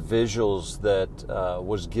one of the visuals that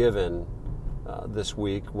was given this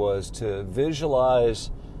week was to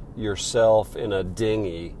visualize yourself in a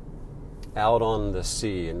dinghy out on the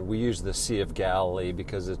sea. And we use the Sea of Galilee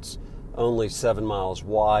because it's only 7 miles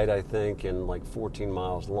wide, I think, and like 14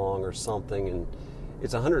 miles long or something. And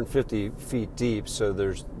it's 150 feet deep, so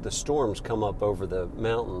the storms come up over the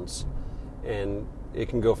mountains, and it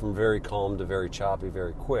can go from very calm to very choppy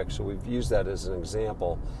very quick. So we've used that as an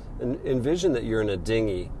example. And envision that you're in a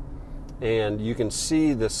dinghy, and you can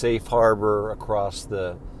see the safe harbor across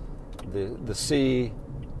the sea.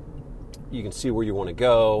 You can see where you want to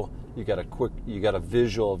go. You got a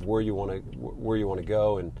visual of where you want to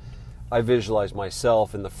go. And I visualize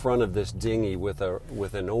myself in the front of this dinghy with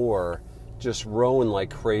an oar, just rowing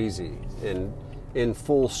like crazy, and in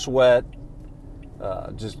full sweat,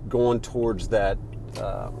 just going towards that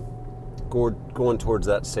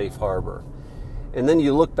safe harbor. And then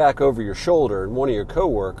you look back over your shoulder, and one of your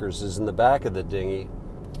coworkers is in the back of the dinghy,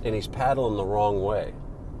 and he's paddling the wrong way.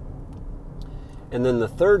 And then the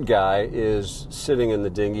third guy is sitting in the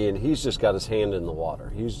dinghy, and he's just got his hand in the water.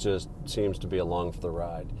 He's just seems to be along for the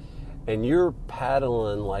ride. And you're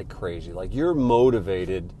paddling like crazy. Like you are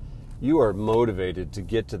motivated to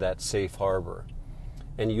get to that safe harbor.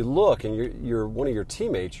 And you look, and you're one of your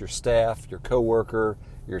teammates, your staff, your coworker,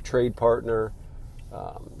 your trade partner,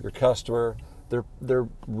 your customer, they're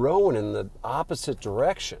rowing in the opposite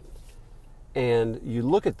direction. And you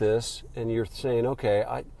look at this, and you're saying, okay,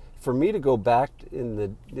 for me to go back in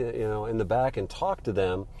the back and talk to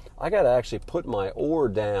them, I got to actually put my oar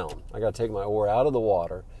down. I got to take my oar out of the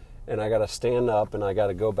water, and I got to stand up, and I got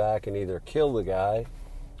to go back and either kill the guy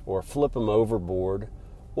or flip him overboard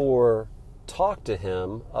or talk to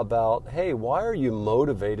him about, hey, why are you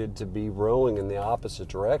motivated to be rowing in the opposite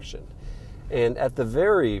direction? And at the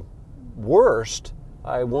very worst,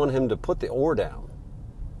 I want him to put the oar down.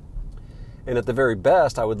 And at the very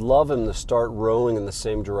best, I would love him to start rowing in the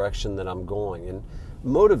same direction that I'm going. And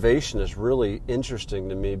motivation is really interesting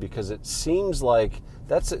to me because it seems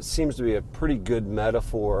to be a pretty good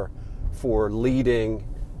metaphor for leading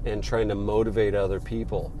and trying to motivate other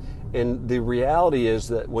people. And the reality is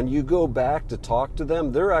that when you go back to talk to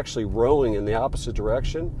them, they're actually rowing in the opposite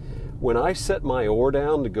direction. When I set my oar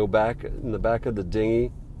down to go back in the back of the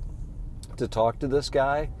dinghy to talk to this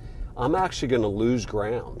guy, I'm actually going to lose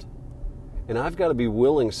ground. And I've got to be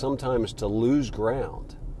willing sometimes to lose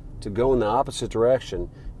ground, to go in the opposite direction,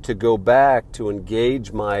 to go back to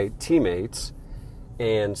engage my teammates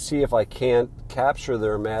and see if I can't capture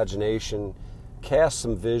their imagination, cast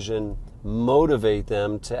some vision, motivate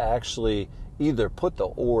them to actually either put the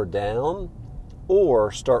oar down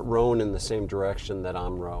or start rowing in the same direction that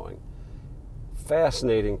I'm rowing.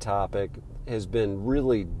 Fascinating topic, has been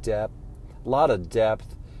really a lot of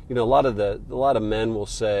depth. You know, a lot of men will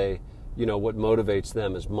say, you know, what motivates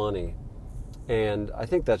them is money. And I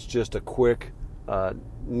think that's just a quick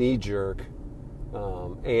knee-jerk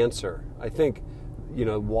answer. I think, you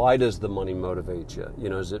know, why does the money motivate you? You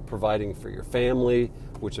know, is it providing for your family,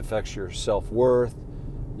 which affects your self-worth?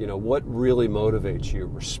 You know, what really motivates you?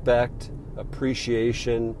 Respect,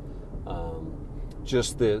 appreciation,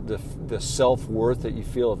 just the self-worth that you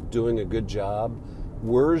feel of doing a good job.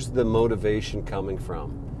 Where's the motivation coming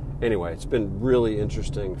from? Anyway, it's been really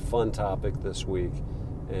interesting, fun topic this week,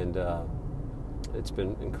 and it's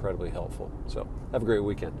been incredibly helpful. So have a great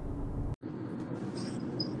weekend.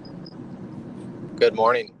 Good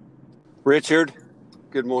morning. Richard,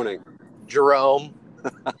 good morning. Jerome.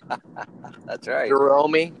 That's right.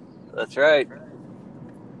 Jerome. That's right.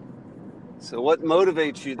 So what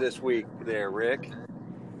motivates you this week there, Rick?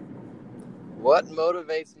 What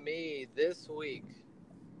motivates me this week?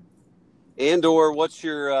 And or what's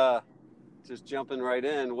your just jumping right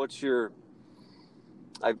in, what's your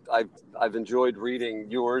I've enjoyed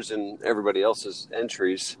reading yours and everybody else's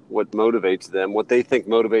entries, what motivates them, what they think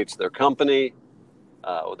motivates their company.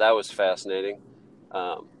 That was fascinating.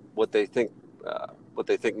 What they think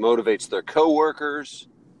motivates their coworkers,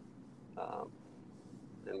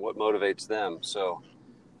 and what motivates them. So,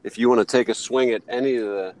 if you want to take a swing at any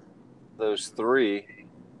of those three,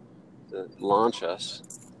 to launch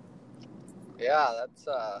us. Yeah, that's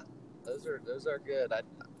those are good.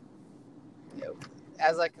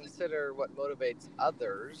 As I consider what motivates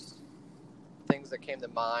others, things that came to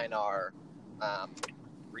mind are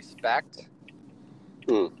respect.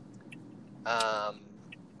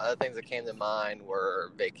 Other things that came to mind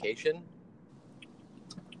were vacation,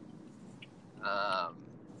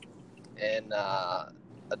 and a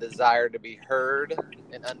desire to be heard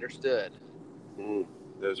and understood.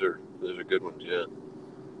 Those are good ones. Yeah.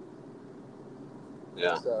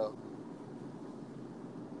 Yeah. So,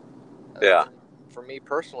 yeah. For me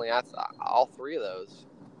personally, all three of those.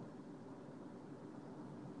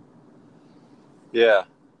 Yeah.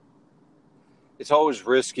 It's always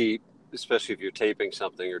risky, especially if you're taping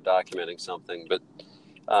something or documenting something. But,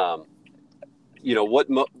 you know, what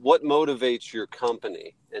motivates your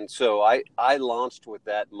company? And so I launched with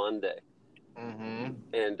that Monday. Mm-hmm.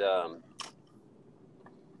 And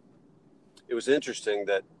it was interesting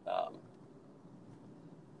that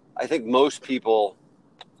I think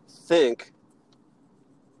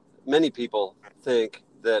many people think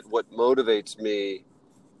that what motivates me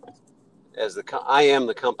I am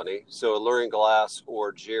the company. So Alluring Glass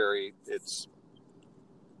or Jerry,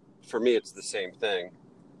 for me, it's the same thing.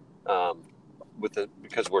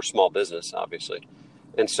 Because we're a small business, obviously.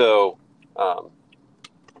 And so, I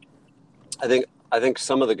think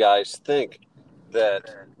some of the guys think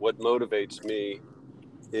that what motivates me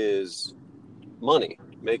is money,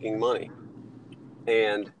 making money.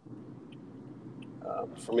 And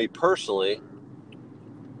for me personally,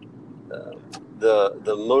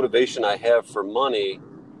 the motivation I have for money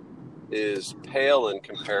is pale in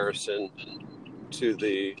comparison to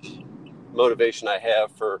the motivation I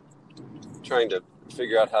have for trying to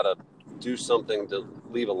figure out how to do something to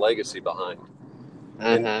leave a legacy behind.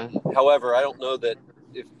 Mm-hmm. And, however, I don't know that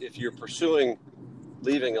if you're pursuing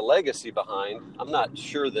leaving a legacy behind, I'm not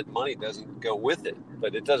sure that money doesn't go with it,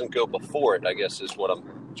 but it doesn't go before it, I guess, is what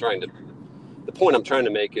the point I'm trying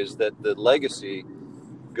to make is that the legacy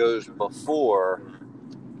goes before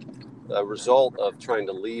a result of trying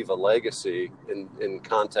to leave a legacy in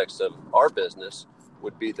context of our business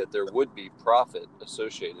would be that there would be profit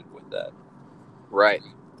associated with that. Right.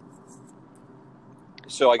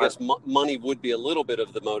 So I guess money would be a little bit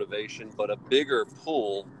of the motivation, but a bigger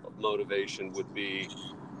pool of motivation would be,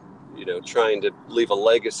 trying to leave a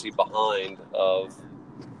legacy behind of,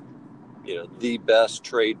 the best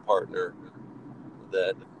trade partner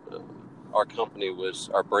that our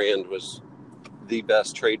brand was the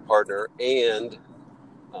best trade partner. And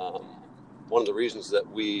one of the reasons that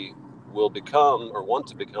we will become or want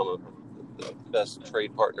to become the best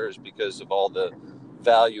trade partner is because of all the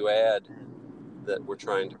value add that we're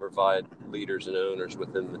trying to provide leaders and owners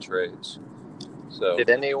within the trades. So did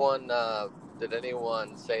anyone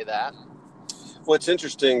say that? Well, it's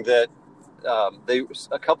interesting that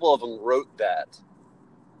a couple of them wrote that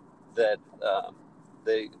they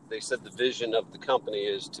said the vision of the company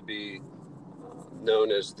is to be known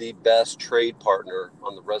as the best trade partner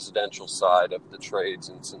on the residential side of the trades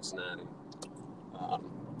in Cincinnati,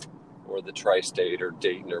 or the tri-state or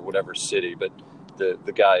Dayton or whatever city. But the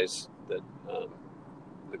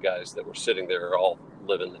guys that were sitting there all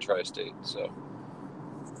live in the tri-state. So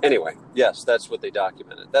anyway, yes, that's what they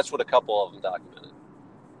documented. That's what a couple of them documented.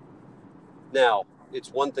 Now,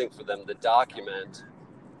 it's one thing for them to document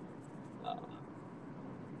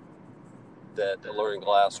that Alluring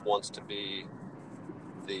Glass wants to be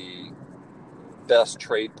the best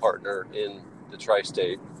trade partner in the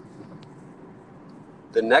tri-state.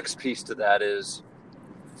 The next piece to that is,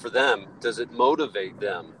 for them, does it motivate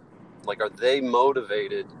them? Like, are they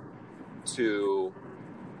motivated to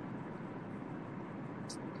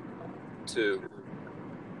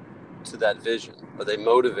that vision? Are they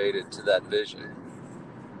motivated to that vision?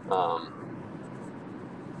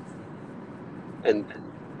 And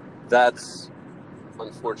that's,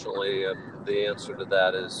 unfortunately, the answer to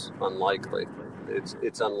that is unlikely.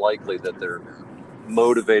 It's unlikely that they're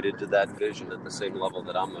motivated to that vision at the same level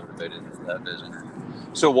that I'm motivated to that vision.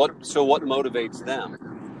 So what motivates them?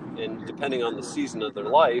 And depending on the season of their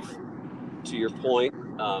life, to your point,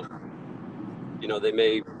 they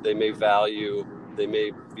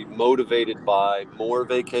may be motivated by more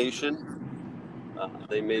vacation.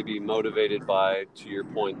 They may be motivated by, to your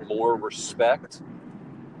point, more respect.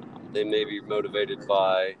 They may be motivated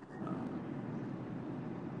by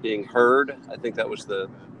being heard. I think that was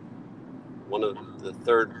one of the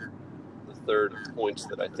third points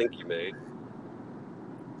that I think you made.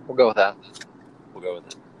 We'll go with that. We'll go with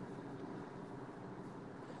it.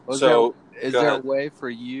 Is there a way for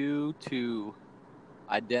you to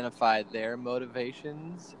identify their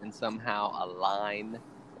motivations and somehow align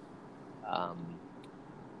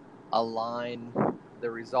the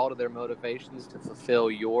result of their motivations to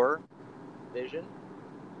fulfill your vision?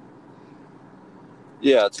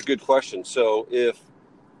 Yeah, it's a good question. So if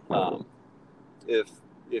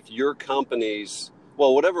your company's,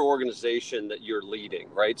 whatever organization that you're leading,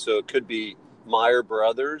 right? So it could be Meyer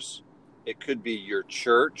Brothers, it could be your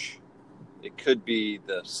church, it could be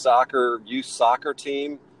the youth soccer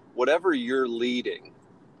team, whatever you're leading,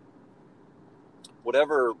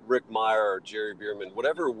 whatever Rick Meyer or Jerry Bierman,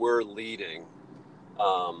 whatever we're leading,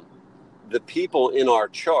 the people in our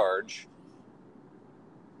charge,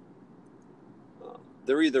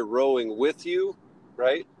 they're either rowing with you,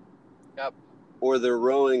 right? Yep. Or they're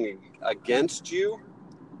rowing against you,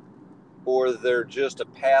 or they're just a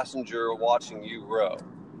passenger watching you row,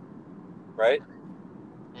 right?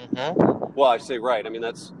 Mm-hmm. Well, I say right. I mean,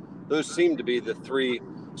 those seem to be the three.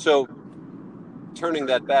 So turning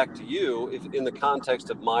that back to you, if in the context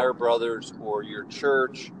of Meyer Brothers or your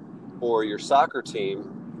church or your soccer team,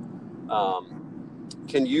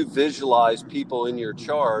 can you visualize people in your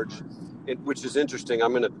charge? Which is interesting.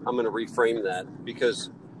 I'm gonna reframe that,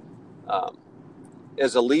 because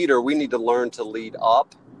as a leader, we need to learn to lead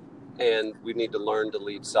up, and we need to learn to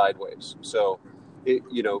lead sideways. So,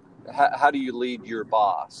 how do you lead your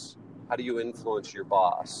boss? How do you influence your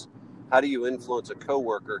boss? How do you influence a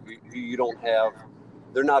coworker who you don't have?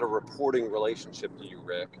 They're not a reporting relationship to you,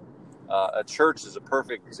 Rick. A church is a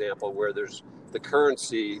perfect example where there's the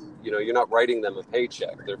currency. You're not writing them a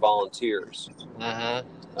paycheck; they're volunteers. Mm-hmm.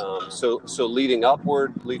 So leading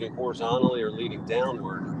upward, leading horizontally, or leading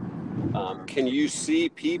downward. Can you see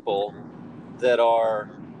people that are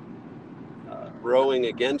rowing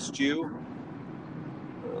against you?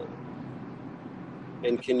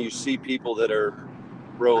 And can you see people that are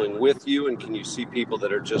rowing with you? And can you see people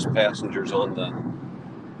that are just passengers on the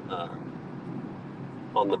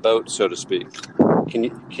boat, so to speak?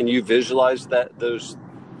 Can you visualize those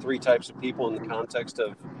three types of people in the context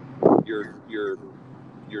of your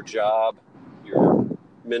job, your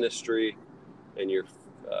ministry, and your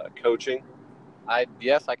coaching?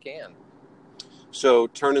 Yes, I can. So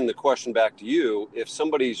turning the question back to you, if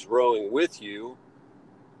somebody's rowing with you,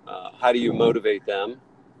 How do you motivate them?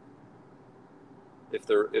 If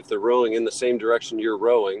they're rowing in the same direction you're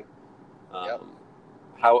rowing,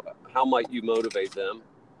 how might you motivate them?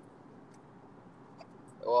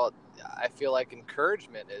 Well, I feel like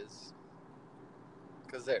encouragement is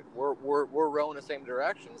because we're rowing the same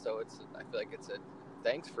direction, so I feel like it's a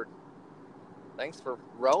thanks for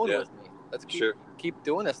rowing with me. Let's keep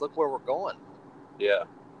doing this. Look where we're going. Yeah.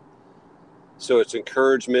 So it's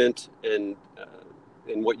encouragement, and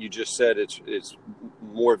what you just said, it's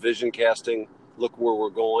more vision casting. Look where we're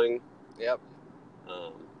going. Yep.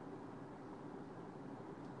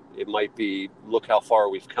 It might be look how far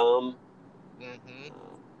we've come. Mm-hmm.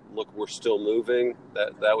 Look, we're still moving.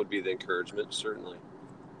 That would be the encouragement, certainly.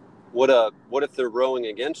 What if they're rowing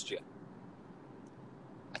against you?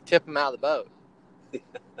 I tip them out of the boat.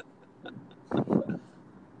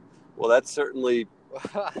 Well, that's certainly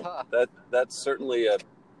that's certainly a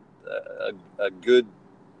good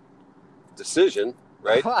decision,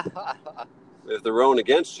 right? If they're rowing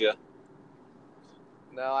against you.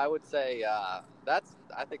 No, I would say I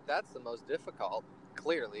think that's the most difficult,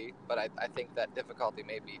 clearly, but I think that difficulty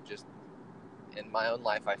may be just in my own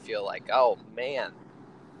life. I feel like, oh man,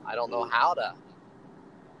 I don't know how to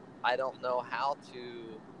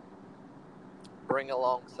bring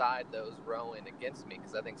alongside those rowing against me,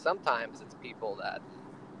 because I think sometimes it's people that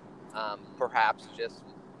perhaps just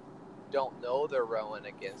don't know they're rowing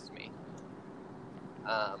against me.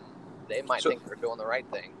 They might think they're doing the right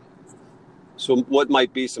thing. So what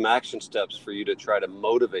might be some action steps for you to try to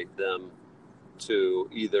motivate them to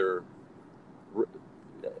either,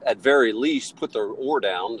 at very least, put their oar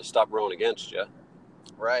down to stop rowing against you?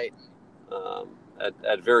 Right.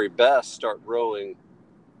 At very best, start rowing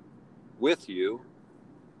with you,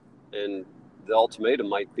 and the ultimatum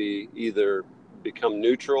might be either become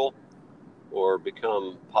neutral or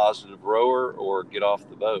become positive rower or get off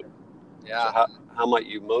the boat. Yeah. So how might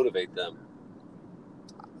you motivate them?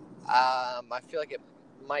 I feel like it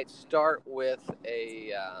might start with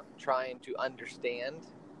trying to understand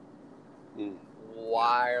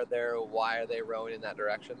why are they rowing in that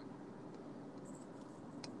direction,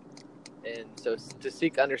 and so to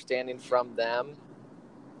seek understanding from them.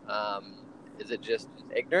 Is it just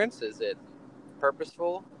ignorance? Is it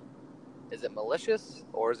purposeful? Is it malicious?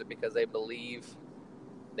 Or is it because they believe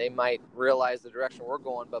they might realize the direction we're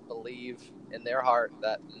going, but believe in their heart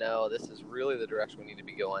that, no, this is really the direction we need to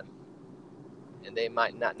be going? And they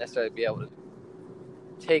might not necessarily be able to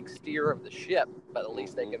take steer of the ship, but at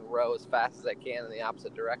least they can row as fast as they can in the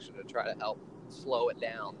opposite direction to try to help slow it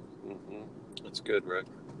down. Mm-hmm. That's good, Rick.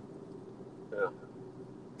 Yeah.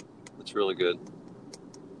 That's really good.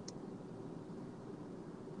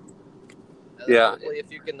 Yeah. Hopefully,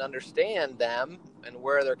 if you can understand them and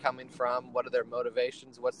where they're coming from, what are their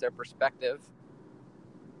motivations, what's their perspective,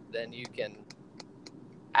 then you can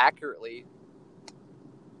accurately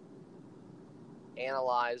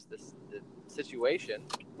analyze the situation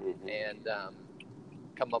and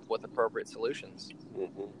come up with appropriate solutions.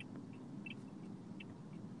 Mm-hmm.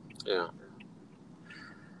 Yeah.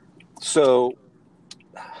 So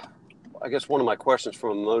I guess one of my questions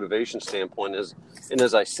from a motivation standpoint is, and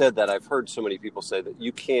as I said that, I've heard so many people say that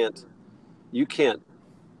you can't, I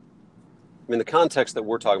mean, the context that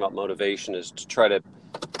we're talking about motivation is to try to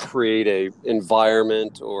create a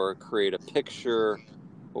environment or create a picture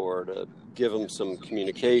or to give them some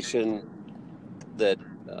communication that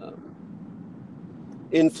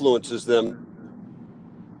influences them,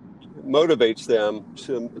 motivates them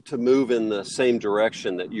to move in the same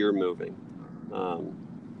direction that you're moving.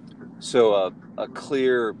 So a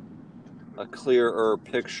clearer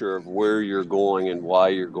picture of where you're going and why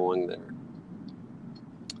you're going there.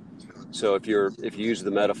 So if you use the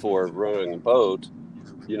metaphor of rowing a boat,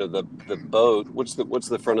 the boat. What's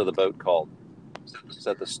the front of the boat called? Is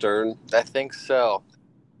that the stern? I think so.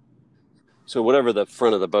 So whatever the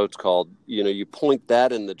front of the boat's called, you point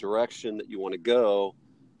that in the direction that you want to go,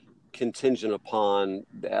 contingent upon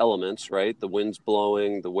the elements, right? The wind's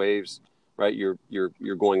blowing, the waves. Right, you're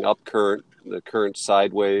going up current, the current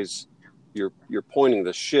sideways. You're pointing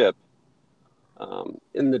the ship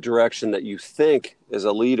in the direction that you think, as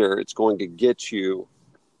a leader, it's going to get you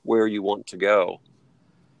where you want to go.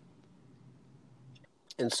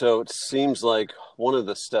 And so it seems like one of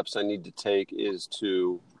the steps I need to take is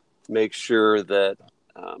to make sure that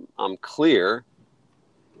I'm clear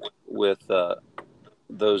with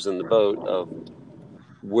those in the boat of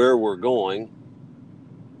where we're going,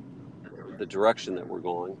 the direction that we're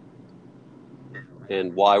going,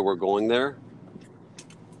 and why we're going there.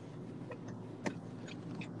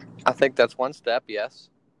 I think that's one step, yes.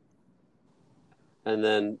 And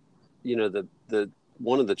then, the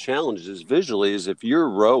one of the challenges visually is if you're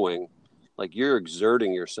rowing, like you're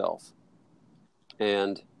exerting yourself,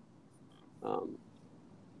 and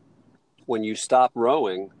when you stop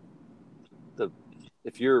rowing,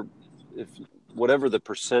 if whatever the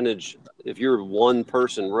percentage, if you're one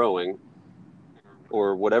person rowing,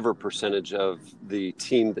 or whatever percentage of the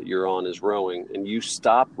team that you're on is rowing, and you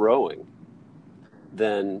stop rowing,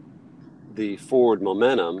 then the forward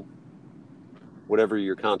momentum, whatever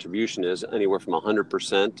your contribution is, anywhere from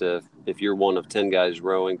 100% to, if you're one of 10 guys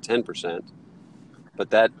rowing, 10%, but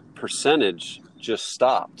that percentage just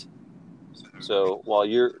stopped. So while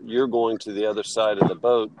you're going to the other side of the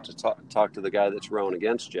boat to talk to the guy that's rowing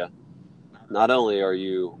against you, not only are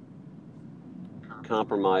you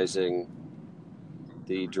compromising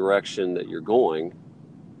the direction that you're going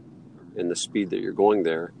and the speed that you're going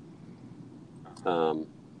there,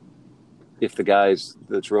 if the guy's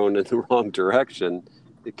that's rowing in the wrong direction,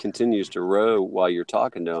 it continues to row while you're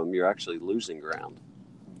talking to him, you're actually losing ground.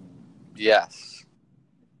 Yes.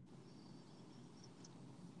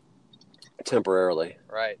 Temporarily.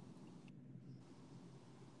 Right.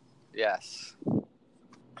 Yes.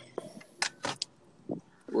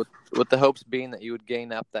 With the hopes being that you would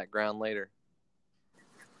gain up that ground later.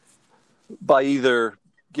 By either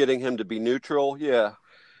getting him to be neutral, yeah.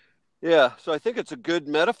 So I think it's a good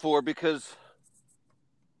metaphor because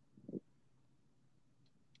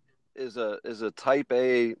as a type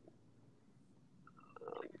A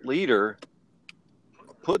leader,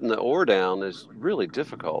 putting the oar down is really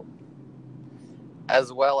difficult.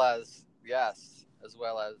 As well as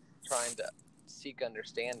trying to seek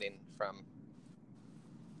understanding from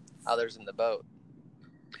others in the boat.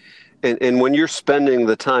 And when you're spending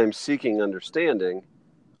the time seeking understanding,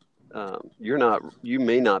 you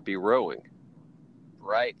may not be rowing.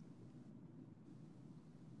 Right.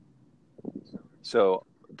 So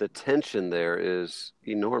the tension there is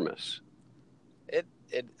enormous.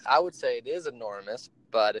 I would say it is enormous,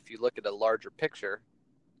 but if you look at a larger picture,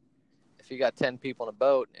 if you got 10 people in a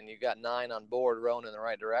boat and you got 9 on board rowing in the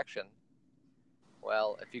right direction,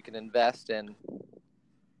 well, if you can invest in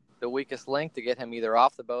the weakest link to get him either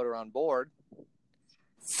off the boat or on board,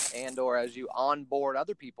 and or as you onboard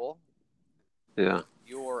other people, yeah,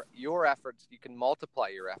 your efforts, you can multiply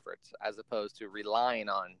your efforts as opposed to relying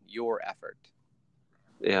on your effort.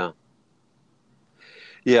 Yeah,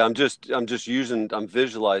 I'm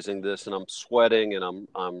visualizing this, and I'm sweating, and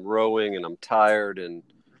I'm rowing, and I'm tired, and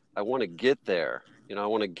I want to get there. I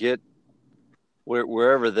want to get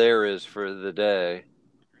wherever there is for the day.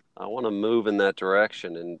 I want to move in that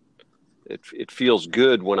direction, and it feels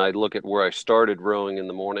good when I look at where I started rowing in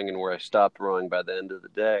the morning and where I stopped rowing by the end of the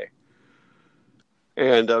day.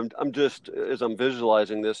 And I'm just, as I'm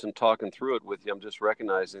visualizing this and talking through it with you, I'm just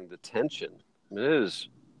recognizing the tension. I mean,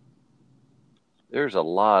 there's a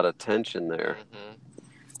lot of tension there.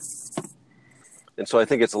 Mm-hmm. And so I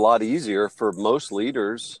think it's a lot easier for most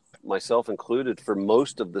leaders, myself included, for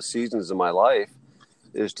most of the seasons of my life,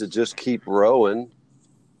 is to just keep rowing.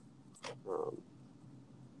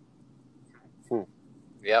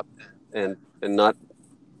 Yep. And not.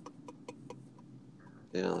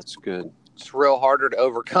 Yeah, that's good. It's real harder to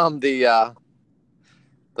overcome the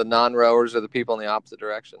non-rowers or the people in the opposite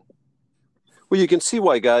direction. Well, you can see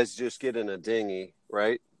why guys just get in a dinghy,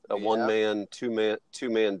 right? A one-man,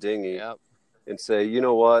 two-man dinghy, yep, and say, you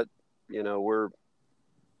know what, we're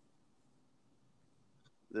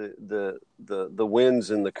the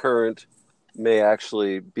winds and the current may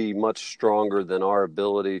actually be much stronger than our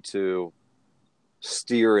ability to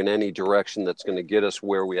steer in any direction that's going to get us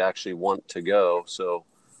where we actually want to go. So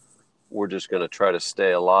we're just going to try to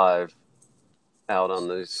stay alive out on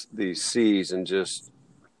these seas, and just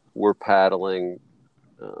we're paddling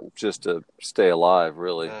just to stay alive,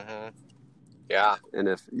 really. Mm-hmm. Yeah. And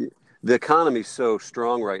if the economy's so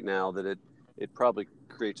strong right now that it probably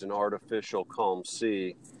creates an artificial calm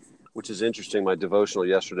sea, which is interesting. My devotional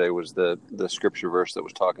yesterday was the scripture verse that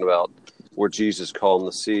was talking about where Jesus calmed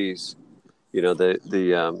the seas.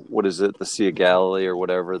 The what is it? The Sea of Galilee or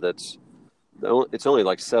whatever. It's only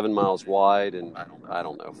like 7 miles wide and I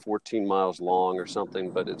don't know, 14 miles long or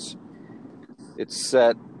something. But it's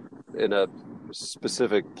set in a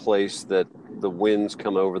specific place that the winds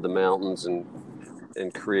come over the mountains and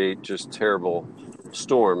create just terrible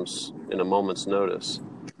storms in a moment's notice.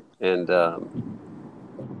 And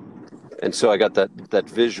so I got that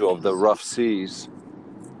visual of the rough seas.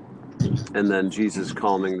 And then Jesus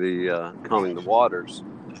calming the waters.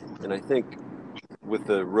 And I think with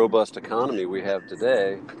the robust economy we have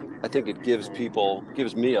today, I think it gives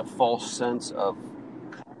me a false sense of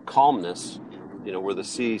calmness, where the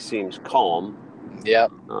sea seems calm.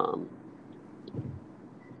 Yep.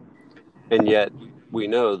 And yet we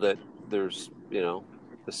know that there's,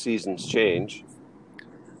 the seasons change,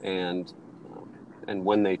 and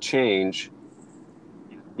when they change,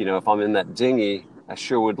 if I'm in that dinghy, I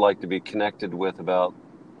sure would like to be connected with about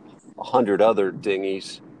 100 other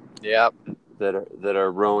dinghies. Yep. That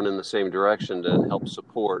are rowing in the same direction to help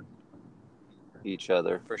support each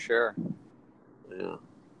other. For sure. Yeah.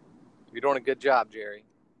 You're doing a good job, Jerry.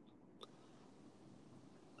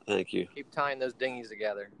 Thank you. Keep tying those dinghies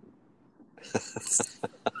together.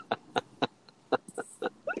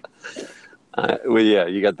 Well, yeah,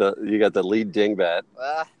 you got the lead dingbat.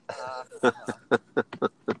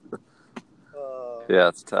 Yeah,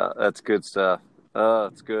 it's tough. That's good stuff.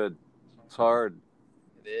 It's good. It's hard.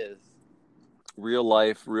 It is. Real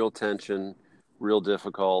life, real tension, real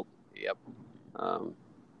difficult. Yep.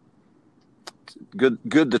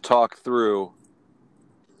 Good to talk through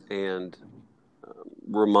and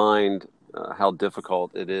remind how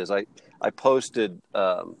difficult it is. I posted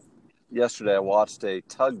yesterday. I watched a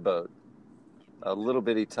tugboat, a little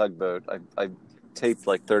bitty tugboat. I taped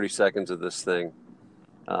like 30 seconds of this thing,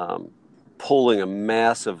 pulling a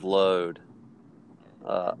massive load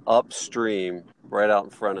upstream right out in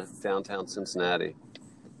front of downtown Cincinnati.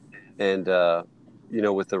 And,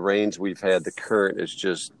 with the rains we've had, the current is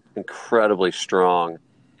just incredibly strong.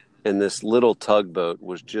 And this little tugboat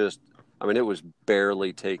was it was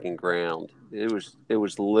barely taking ground. It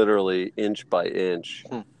was literally inch by inch.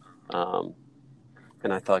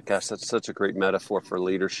 And I thought, gosh, that's such a great metaphor for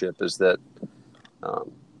leadership, is that,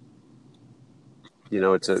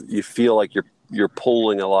 you feel like you're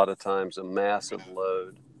pulling a lot of times a massive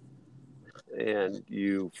load, and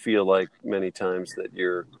you feel like many times that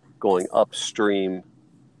you're going upstream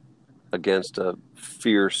against a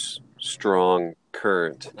fierce, strong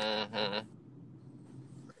current. Mm-hmm.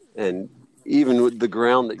 And even with the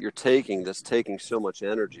ground that you're taking, that's taking so much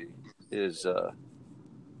energy, is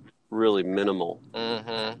really minimal.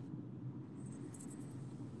 Mm-hmm.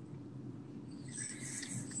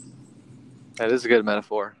 That is a good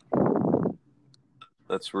metaphor.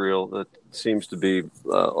 That's real. That seems to be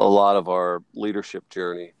a lot of our leadership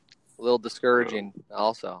journey. A little discouraging,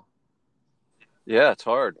 also. Yeah, it's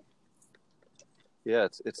hard. Yeah,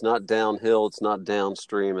 it's not downhill. It's not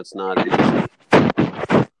downstream. It's not easy.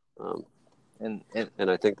 And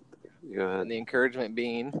I think, go ahead. And the encouragement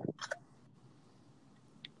being,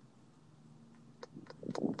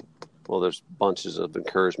 well, there's bunches of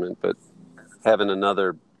encouragement, but having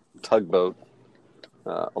another tugboat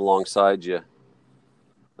alongside you,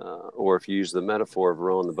 or if you use the metaphor of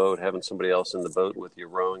rowing the boat, having somebody else in the boat with you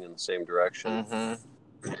rowing in the same direction,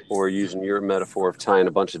 mm-hmm. or using your metaphor of tying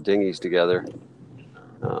a bunch of dinghies together,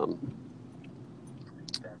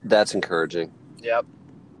 that's encouraging. Yep.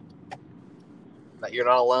 That you're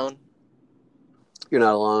not alone. You're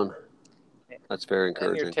not alone. That's very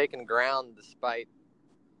encouraging. And you're taking ground despite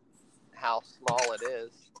how small it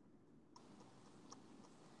is.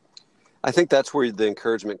 I think that's where the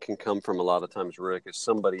encouragement can come from a lot of times, Rick, is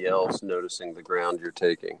somebody else noticing the ground you're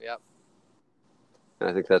taking. Yep. And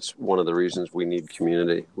I think that's one of the reasons we need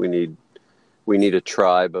community. We need a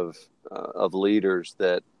tribe of leaders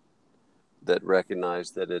that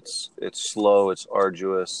recognize that it's slow, it's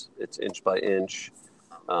arduous, it's inch by inch.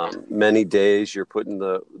 Many days you're putting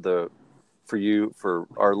for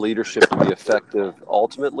our leadership to be effective.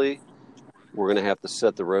 Ultimately, we're going to have to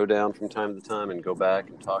set the row down from time to time and go back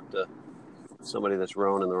and talk to somebody that's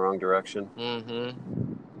rowing in the wrong direction.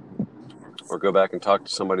 Mm-hmm. Or go back and talk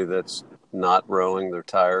to somebody that's not rowing, they're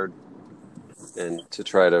tired, and to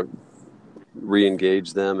try to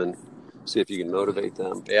re-engage them and see if you can motivate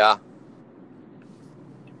them. Yeah.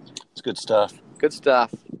 It's good stuff. Good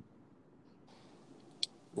stuff.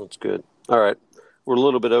 That's good. All right. We're a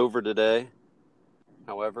little bit over today.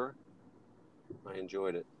 However, I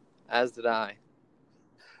enjoyed it. As did I.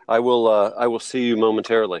 I will see you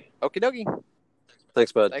momentarily. Okie dokie.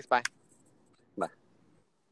 Thanks, bud. Thanks, bye.